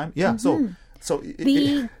at the time. Yeah. So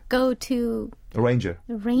the go-to arranger.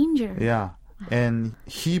 Yeah. Wow. And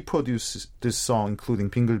he produced this song, including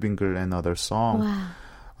빙글빙글 and other songs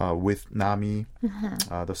with Nami.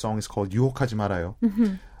 The song is called 유혹하지 말아요.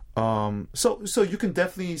 So you can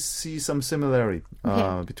definitely see some similarity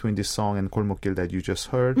between this song and 골목길 that you just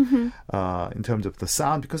heard in terms of the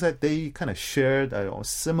sound, because they kind of shared a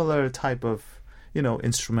similar type of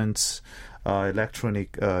instruments,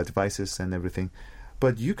 electronic devices and everything.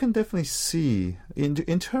 But you can definitely see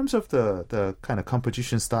in terms of the kind of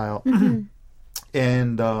composition style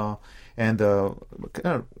and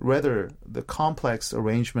rather the complex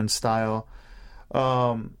arrangement style.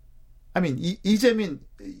 I mean, 이재민,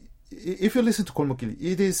 if you listen to 골목길,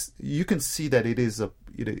 you can see that it is a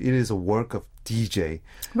work of DJ.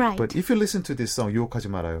 Right. But if you listen to this song, 유혹하지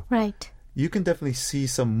말아요. Right. You can definitely see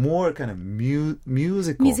some more kind of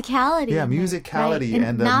musical. Musicality. Yeah, musicality. Right.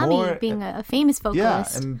 And Nami more, being a famous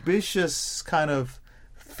vocalist. Yeah, ambitious kind of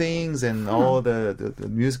things and all the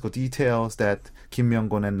musical details that Kim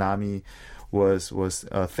Myung-gon and Nami was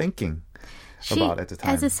thinking about at the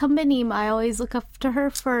time. As a somebody, I always look up to her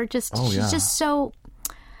for she's just so,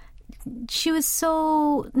 she was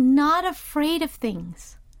so not afraid of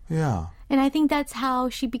things. Yeah. And I think that's how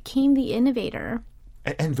she became the innovator.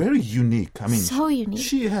 and very unique. I mean, so unique.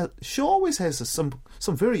 She always has some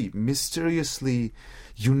very mysteriously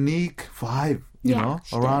unique vibe, you know,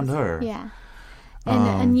 around her. Yeah.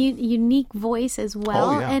 And a unique voice as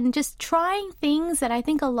well. Oh, yeah. And just trying things that I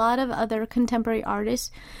think a lot of other contemporary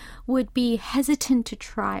artists would be hesitant to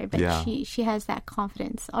try. But she has that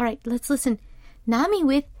confidence. All right, let's listen. Nami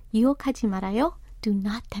with 유혹하지 말아요. Do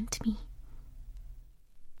not tempt me.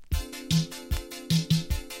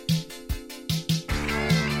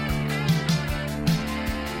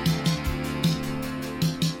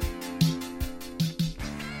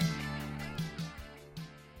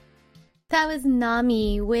 That was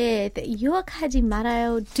Nami with 유혹하지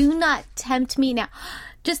말아요. Do not tempt me. Now,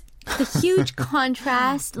 just the huge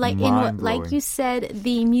contrast, like in what, like you said,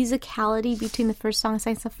 the musicality between the first song and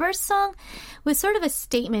second. The first song was sort of a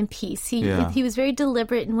statement piece. He was very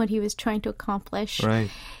deliberate in what he was trying to accomplish. Right.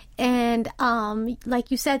 And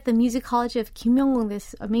like you said, the musicology of Kim Young-woong,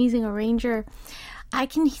 this amazing arranger, I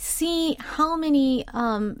can see how many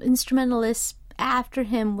instrumentalists after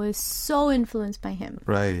him was so influenced by him.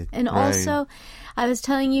 Right. And also, I was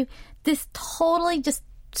telling you, this totally just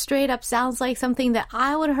straight up sounds like something that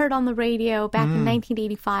I would have heard on the radio back in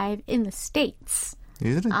 1985 in the States.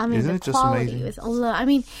 Isn't it? I mean, Isn't the it just quality amazing? was a lot. I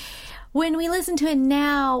mean, when we listen to it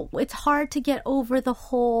now, it's hard to get over the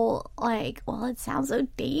whole, like, well, it sounds so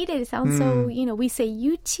dated. It sounds so, we say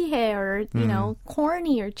유치해 or,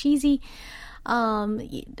 corny or cheesy.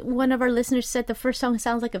 One of our listeners said the first song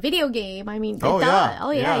sounds like a video game. I mean, it does. Yeah.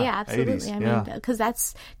 Oh, yeah, absolutely. 80s, I mean,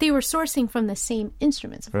 because they were sourcing from the same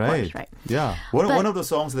instruments, of course, right? Yeah. One of the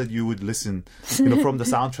songs that you would listen, from the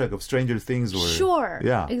soundtrack of Stranger Things, or sure.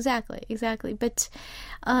 Yeah. Exactly. But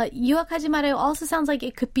유혹하지 말아요 also sounds like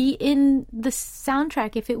it could be in the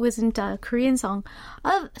soundtrack if it wasn't a Korean song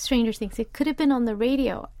of Stranger Things. It could have been on the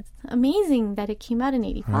radio. It's amazing that it came out in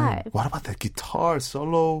 85. Right. What about that guitar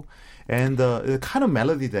solo? And the kind of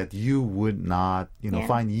melody that you would not,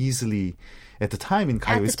 find easily at the time in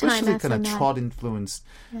Gayo, especially kind of trot influenced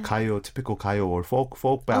Gayo, typical Gayo or folk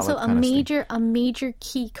ballad. Also a major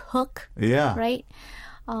key hook. Yeah. Right?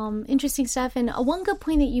 Interesting stuff. And one good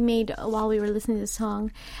point that you made while we were listening to the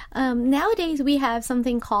song, nowadays we have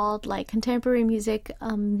something called like contemporary music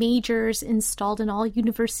majors installed in all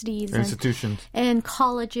universities institutions and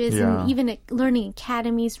colleges and even at learning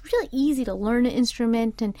academies. Really easy to learn an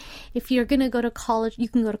instrument, and if you're going to go to college, you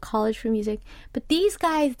can go to college for music. But these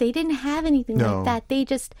guys, they didn't have anything like that. They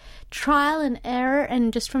just trial and error,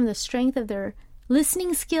 and just from the strength of their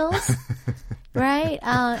listening skills. Right?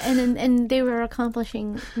 And they were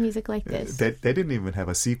accomplishing music like this. They didn't even have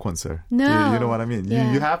a sequencer. No. You know what I mean?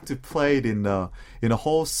 Yeah. You have to play it in a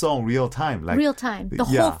whole song real time. Like real time. The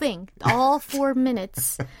whole thing. All 4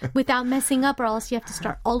 minutes without messing up, or else you have to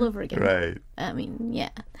start all over again. Right. I mean,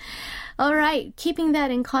 yeah. All right. Keeping that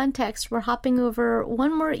in context, we're hopping over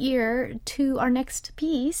one more year to our next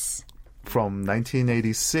piece. From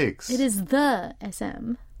 1986. It is the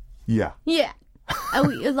SM. Yeah. Yeah. A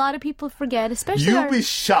lot of people forget, especially You'll be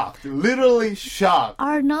shocked, literally shocked.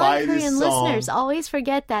 Our non-Korean listeners always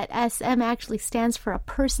forget that SM actually stands for a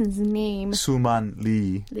person's name. Suman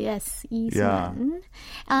Lee. Yes, Lee Suman.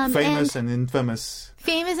 Famous and infamous.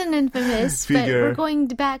 Famous and infamous, but we're going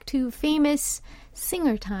back to famous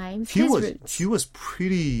singer times. He was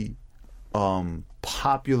pretty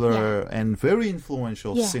popular and very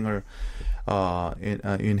influential singer.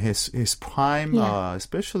 In his prime,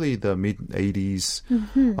 especially the mid 80s,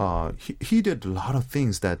 he did a lot of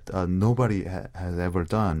things that nobody has ever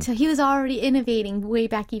done. So he was already innovating way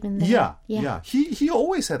back even then. Yeah. He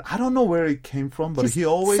always had, I don't know where it came from, but he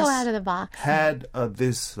always so out of the box. Had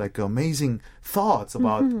this like amazing thoughts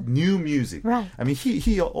about new music. Right. I mean,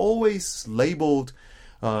 he always labeled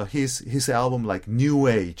his album like New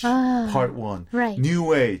Age Part 1, right.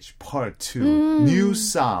 New Age Part 2, New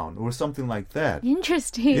Sound, or something like that.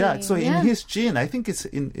 Interesting. Yeah, so in his gene, I think it's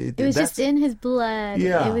in... It was just in his blood.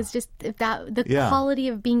 Yeah. It was just the quality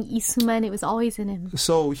of being Isuman, it was always in him.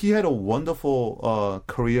 So he had a wonderful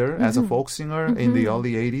career as a folk singer in the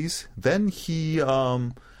early 80s. Then he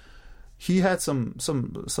had some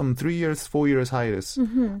 3 years, 4 years hiatus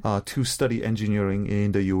to study engineering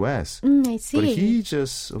in the U.S. I see. But he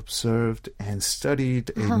just observed and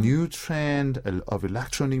studied a new trend of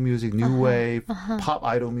electronic music, new wave, pop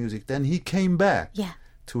idol music. Then he came back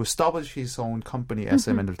to establish his own company,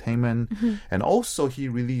 SM Entertainment. And also he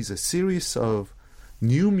released a series of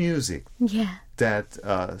new music that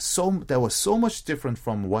was so much different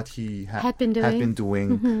from what he had been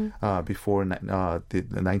doing before the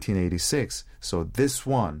 1986. So this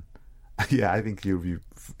one, Yeah, I think you'll be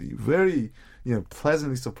very,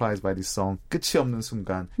 pleasantly surprised by this song. 끝이 없는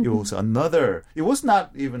순간. It was another. It was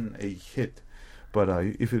not even a hit, but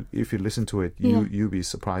if you listen to it, you'll be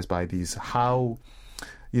surprised by these how,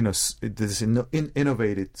 this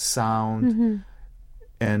innovative sound,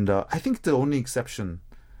 and I think the only exception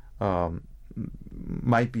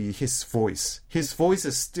might be his voice. His voice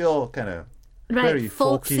is still kind of very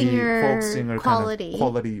folk singer quality. Kind of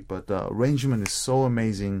quality, but the arrangement is so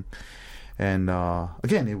amazing. And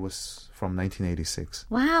again, it was from 1986.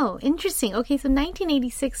 Wow, interesting. Okay, so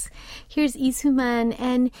 1986, here's Lee Soo-man,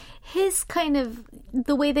 and his kind of,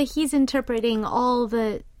 the way that he's interpreting all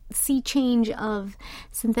the sea change of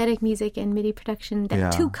synthetic music and MIDI production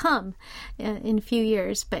that to come in a few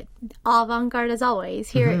years. But avant-garde as always.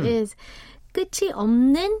 Here is 끝이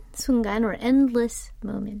없는 순간, or endless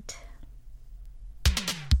moment.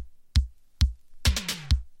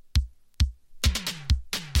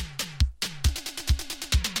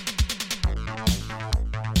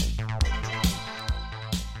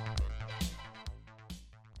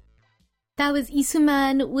 That was Lee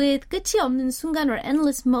Soo-man with 끝이 없는 순간, or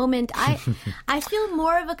endless moment. I feel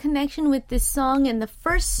more of a connection with this song and the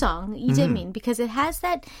first song, 이재민, because it has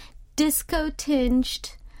that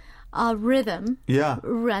disco-tinged rhythm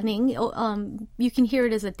running. You can hear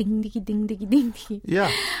it as a ding diggy ding diggy ding diggy. Yeah.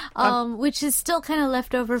 Which is still kind of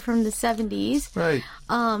left over from the 70s. Right.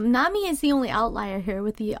 Nami is the only outlier here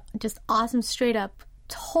with the just awesome straight up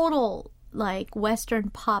total like Western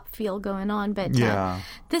pop feel going on. But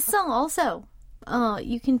this song also,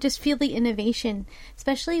 you can just feel the innovation,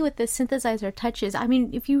 especially with the synthesizer touches. I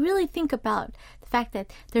mean, if you really think about the fact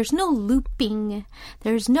that there's no looping,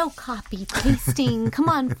 there's no copy pasting. Come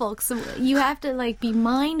on, folks, you have to like be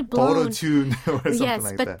mind blown. Auto-tune or something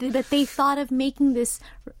like that. But they thought of making this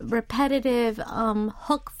repetitive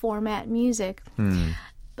hook format music.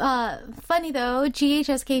 Funny though,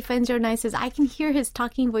 GHSK Fan09 says, I can hear his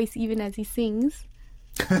talking voice even as he sings.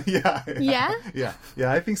 Yeah,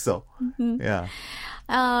 I think so. Yeah.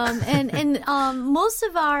 And most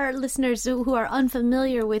of our listeners who are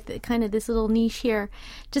unfamiliar with kind of this little niche here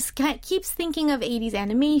just kind of keeps thinking of 80s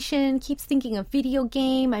animation, keeps thinking of video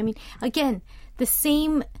game. I mean, again, the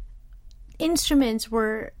same instruments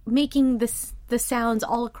were making the sounds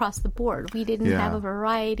all across the board. We didn't have a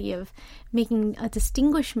variety of making a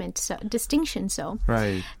distinction. So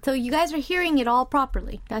right. So you guys are hearing it all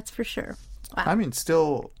properly. That's for sure. Wow. I mean,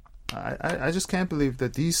 still, I just can't believe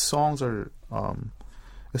that these songs are,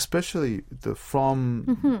 especially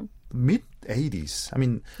from mid 80s. I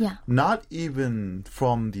mean, not even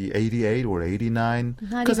from the 88 or 89.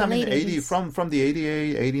 Because I mean, 80 from the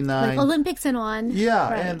 88, 89, like Olympics and on. Yeah,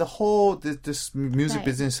 right. and the whole this music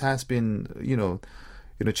business has been,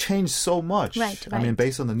 changed so much. Right. I mean,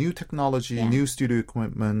 based on the new technology, new studio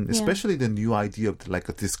equipment, especially the new idea of like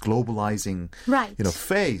this globalizing,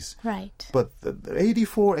 phase. Right. But the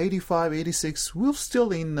 84, 85, 86, we're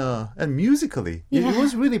still in, and musically, it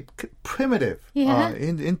was really primitive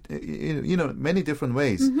in many different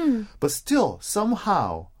ways. But still,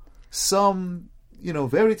 somehow, some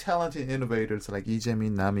very talented innovators like Lee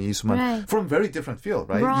Jae-min, Nami, Lee Soo-man from very different field,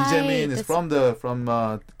 right? Lee Jae-min is from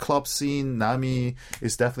club scene. Nami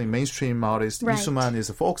is definitely mainstream artist. Lee Soo-man is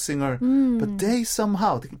a folk singer. But they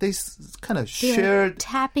somehow they kind of shared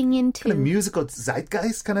tapping into kind of musical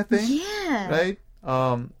zeitgeist kind of thing. Yeah. Right.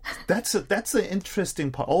 That's an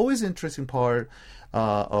interesting part. Always interesting part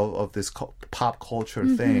of this pop culture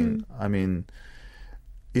thing. I mean,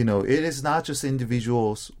 it is not just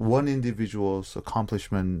one individual's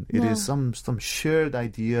accomplishment. It is some shared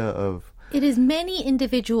idea of... It is many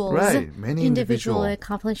individuals. Right, many individual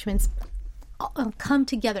accomplishments come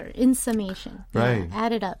together in summation. Right.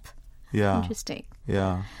 Added up. Yeah. Interesting.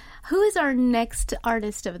 Yeah. Who is our next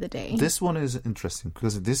artist of the day? This one is interesting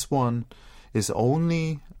because this one is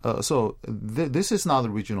only... this is not the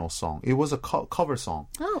original song. It was a cover song.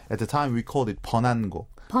 Oh. At the time, we called it 번안곡.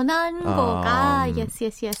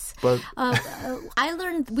 번안곡. Yes. But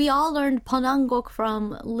we all learned 번안곡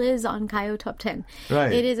from Liz on Gayo Top 10.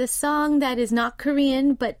 Right. It is a song that is not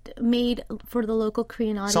Korean, but made for the local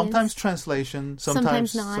Korean audience. Sometimes translation,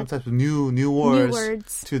 sometimes not. Sometimes new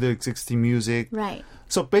words to the existing music. Right.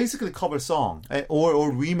 So basically cover song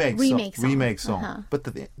or remake song. Uh-huh. But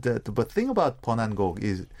the thing about 번안곡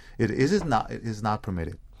is it is not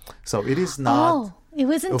permitted. So it is not. It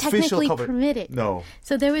wasn't technically permitted. No.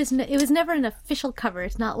 So it was never an official cover.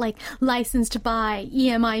 It's not like licensed by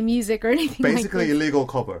EMI Music or anything Basically like that. illegal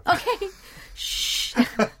cover. Okay. Shh.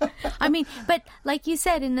 English. I mean, but like you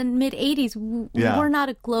said, in the mid-'80s, we're not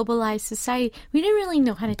a globalized society. We didn't really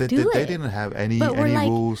know how to do it. They didn't have any Rules.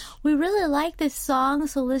 rules. We really like this song,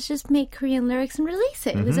 so let's just make Korean lyrics and release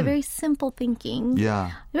it. It was a very simple thinking.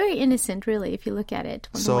 Yeah. Very innocent, really, if you look at it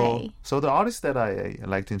one way. So the artist that I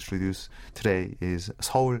like to introduce today is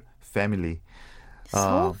Seoul Family.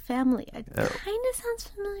 Seoul Family. It kind of sounds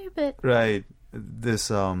familiar, but... Right.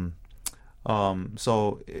 This...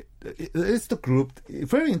 So it's the group,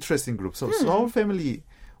 very interesting group. So Seoul Family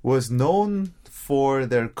was known for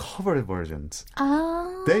their cover versions.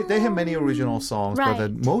 Oh. They have many original songs, right.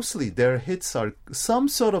 but mostly their hits are some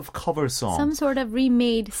sort of cover song. Some sort of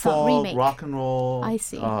remade song. Folk, rock and roll. I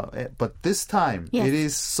see. But this time, yes. it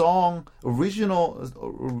is song originally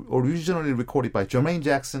recorded by Jermaine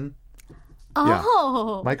Jackson.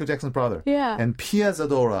 Oh. Yeah. Michael Jackson's brother. Yeah. And Pia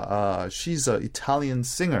Zadora, she's an Italian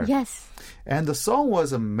singer. Yes. And the song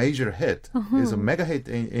was a major hit. It's a mega hit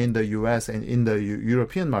in the US and in the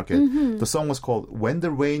European market. The song was called When the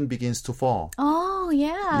Rain Begins to Fall. Oh,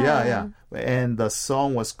 yeah. Yeah. And the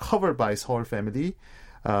song was covered by Seoul Family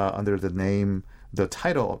under the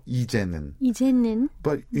title of 이제는. 이제는.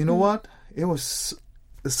 But you know what? It was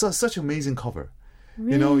such an amazing cover.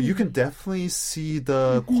 Really? You know, you can definitely see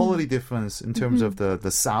the quality difference in terms of the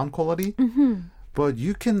sound quality. But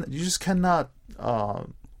you just cannot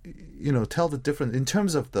tell the difference in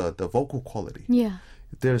terms of the vocal quality. Yeah.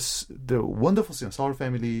 There's the wonderful singer, Seoul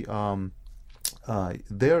Family.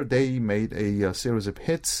 They made a series of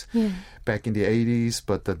hits back in the 80s,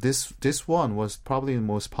 but this one was probably the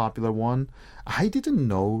most popular one. I didn't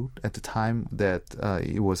know at the time that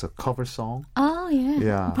it was a cover song. Oh, yeah.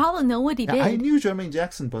 Yeah. Probably nobody did. I knew Jermaine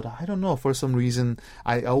Jackson, but I don't know. For some reason,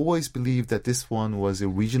 I always believed that this one was the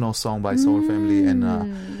original song by Seoul Family,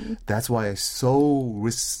 and that's why I so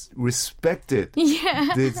respected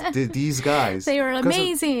these guys. They were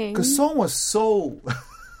amazing. Because song was so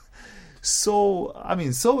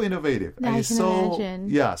innovative. I can imagine.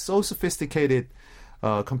 Yeah, so sophisticated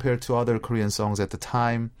compared to other Korean songs at the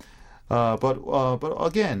time. But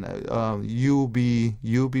again,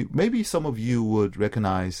 maybe some of you would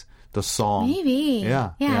recognize the song. Maybe.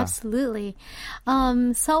 Yeah, absolutely.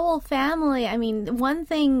 Seoul Family, I mean, one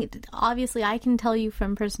thing, obviously, I can tell you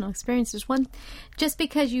from personal experience, just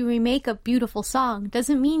because you remake a beautiful song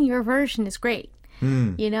doesn't mean your version is great.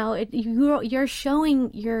 You know, you're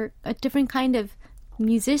showing a different kind of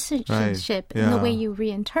musicianship in the way you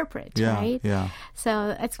reinterpret, right? Yeah.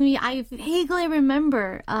 So it's gonna be. I vaguely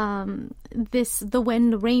remember the When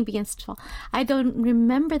the Rain Begins to Fall. I don't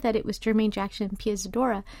remember that it was Jermaine Jackson and Pia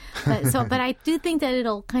Zadora, but I do think that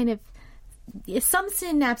it'll kind of. Some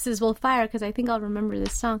synapses will fire because I think I'll remember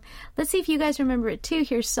this song. Let's see if you guys remember it too.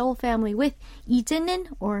 Here's Seoul Family with 이제는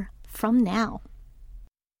or From Now.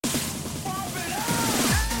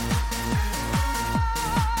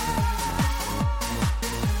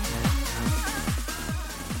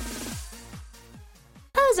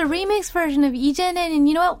 A remix version of 이제는, and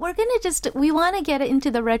you know what, we want to get into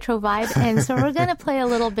the retro vibe, and so we're going to play a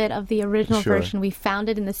little bit of the original version. We found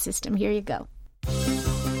it in the system. Here you go.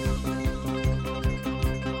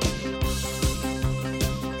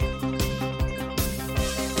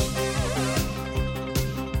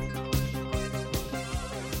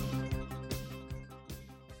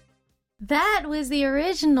 That was the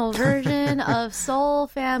original version of Seoul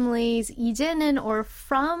Family's 이제는 or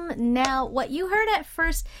From Now. What you heard at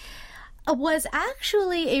first was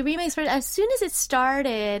actually a remix version. As soon as it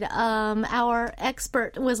started, our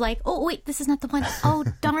expert was like, oh, wait, this is not the one. Oh,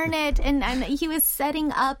 darn it. And he was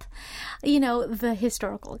setting up, the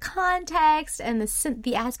historical context and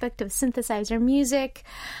the aspect of synthesizer music.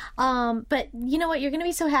 But you know what? You're going to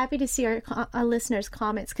be so happy to see our listeners'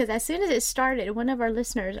 comments, because as soon as it started, one of our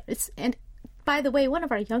listeners, and by the way, one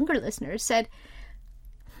of our younger listeners said,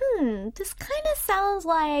 this kind of sounds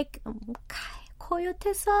like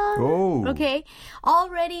Coyote song. Oh. Okay.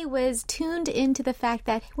 Already was tuned into the fact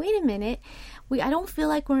that, wait a minute, I don't feel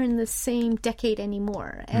like we're in the same decade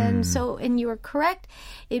anymore. And and you were correct.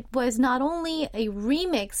 It was not only a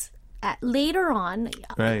remix later on.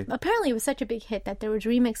 Right. Apparently it was such a big hit that there was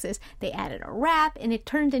remixes. They added a rap and it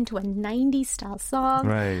turned into a 90s style song.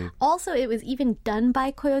 Right. Also, it was even done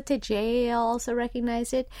by Coyote. JL also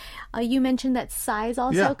recognized it. You mentioned that Size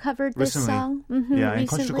also covered this song. Yeah, and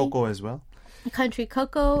Country Coco as well. Country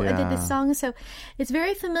Coco did this song, so it's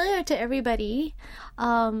very familiar to everybody.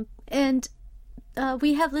 And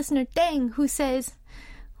we have listener Deng who says,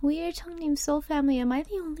 Weird Chungnim Seoul Family, am I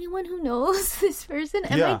the only one who knows this person?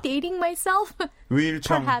 Am I dating myself? Weird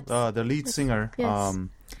Chung, the lead singer, yes.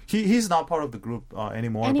 He's not part of the group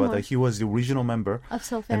anymore, but he was the original member of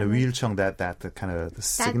Soul and Family. the Wilchung, that kind of the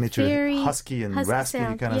signature husky and raspy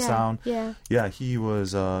sound. kind of sound. Yeah. He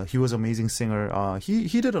was amazing singer.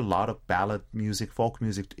 He did a lot of ballad music, folk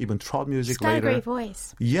music, even trot music He's got later. a great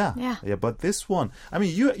voice. Yeah. But this one, I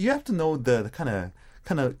mean, you have to know the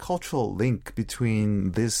kind of cultural link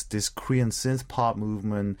between this Korean synth pop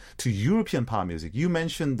movement to European pop music. You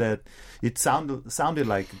mentioned that it sounded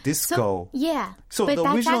like disco. So the that's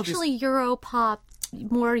original actually Euro pop,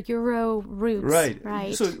 more Euro roots.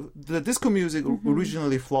 Right. So the disco music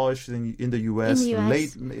originally flourished in the US,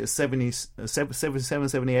 late 70s, 77,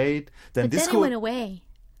 78. Then disco it went away.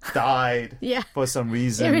 Died for some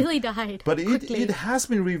reason. It really died. But it has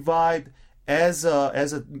been revived as a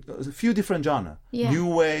few different genres. New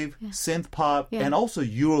wave, synth pop, and also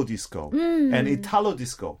Euro disco and Italo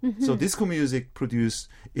disco. So disco music produced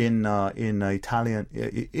in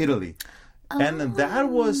Italy. And that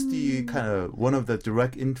was the kind of one of the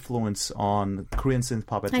direct influence on Korean synth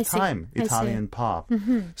pop at the time, Italian pop.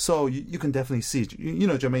 So you can definitely see,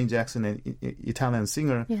 Jermaine Jackson, an Italian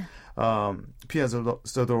singer, Pia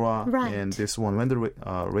Zadora, and this one, When the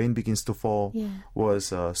Rain Begins to Fall, was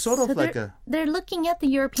sort of like they're looking at the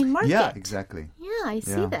European market. Yeah, exactly. Yeah, I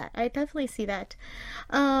see that. I definitely see that.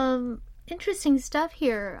 Interesting stuff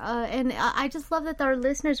here. And I just love that our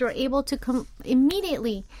listeners were able to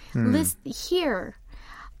immediately list here.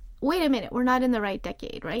 Wait a minute, we're not in the right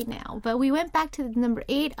decade right now. But we went back to number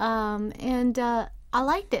 8, and I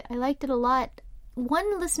liked it. I liked it a lot.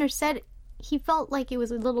 One listener said he felt like it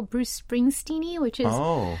was a little Bruce Springsteen-y, which is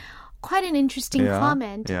quite an interesting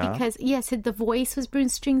comment because, yes, the voice was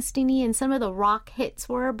Bruce Springsteen-y and some of the rock hits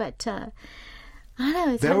were, but... I don't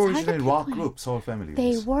know. They were originally rock group, Soul Family.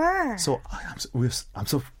 They were. So I'm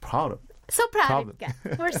so proud of them. So proud of you.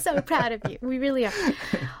 We're so proud of you. We really are.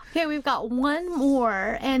 Okay, we've got one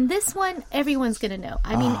more. And this one, everyone's going to know.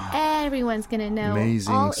 I mean, everyone's going to know.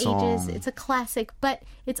 Amazing all song. ages. It's a classic. But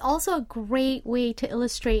it's also a great way to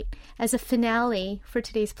illustrate as a finale for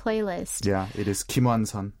today's playlist. Yeah, it is Kim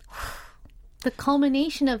Won-sun. The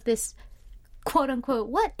culmination of this quote-unquote,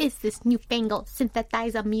 what is this newfangled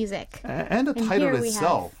synthesizer music? And the title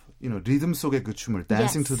itself, 리듬 속의 그 춤을,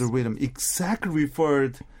 Dancing to the Rhythm, exactly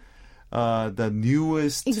referred the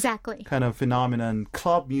newest kind of phenomenon,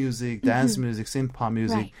 club music, dance music, synth pop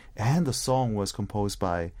music, and the song was composed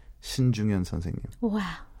by 신중현 선생님. Wow.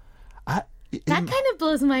 That kind of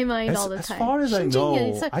blows my mind all the time. As far as I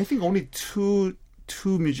know, I think only two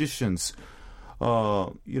musicians,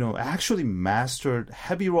 actually mastered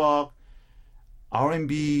heavy rock,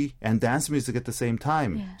 R&B and dance music at the same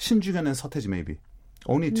time. 신중현 and 서태지 maybe.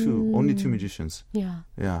 Only two musicians.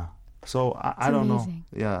 Yeah. So I don't amazing.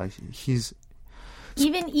 know. Yeah, he's...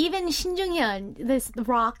 Even 신중현, this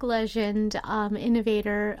rock legend,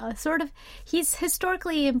 innovator, he's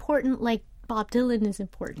historically important like Bob Dylan is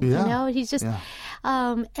important, He's just...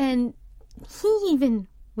 and he even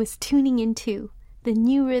was tuning into the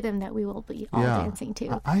new rhythm that we will be all dancing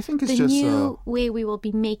to. I think it's the just... new way we will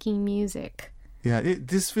be making music. Yeah,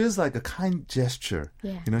 this feels like a kind gesture.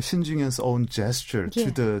 신중현's own gesture to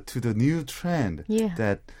the new trend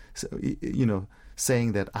that,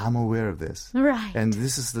 saying that I'm aware of this. Right. And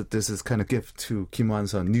this is kind of gift to Kim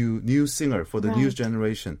Won-sun, new singer for the new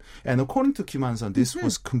generation. And according to Kim Won-sun, this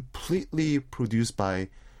was completely produced by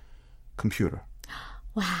computer.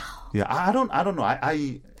 Wow. Yeah, I don't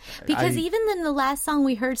know. Because even in the last song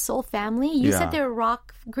we heard, Soul Family, you said they're a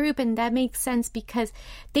rock group, and that makes sense because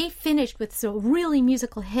they finished with a really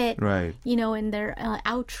musical hit. Right. In their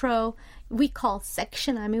outro, we call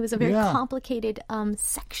section. I mean, it was a very complicated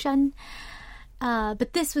section.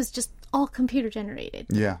 But this was just all computer generated.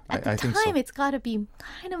 Yeah, At I the think time, so. it's got to be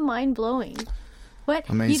kind of mind-blowing. What?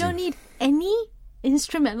 Amazing. You don't need any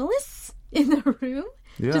instrumentalists in the room?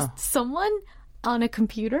 Yeah. Just someone on a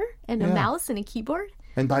computer and a mouse and a keyboard?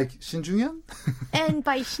 And by 신중현? And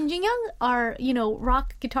by 신중현, our,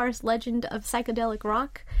 rock guitarist legend of psychedelic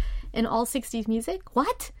rock and all 60s music.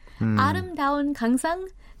 What? 아름다운 강상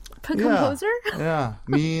composer? Yeah.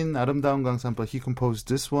 미인 아름다운 강산, but he composed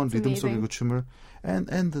this one, 리듬 속의 그 춤을.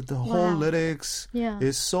 And the whole lyrics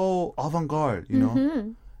is so avant-garde,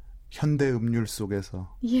 현대 음률 속에서.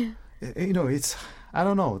 Yeah. It's, I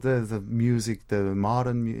don't know, the music, the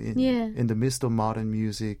modern, in the midst of modern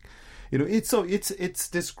music. It's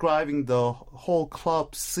describing the whole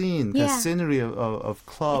club scene, the scenery of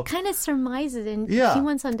club. It kind of surmises, and Kim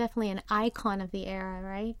Won-sun definitely an icon of the era,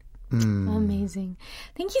 right? Amazing.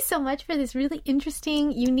 Thank you so much for this really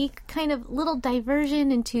interesting, unique kind of little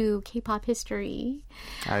diversion into K-pop history.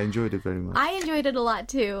 I enjoyed it very much. I enjoyed it a lot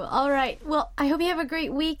too. All right. Well, I hope you have a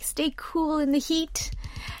great week. Stay cool in the heat.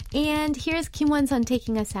 And here's Kim Won-sun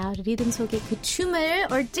taking us out. 리듬 속의 그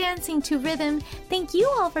춤을 or dancing to rhythm. Thank you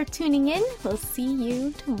all for tuning in. We'll see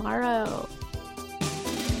you tomorrow.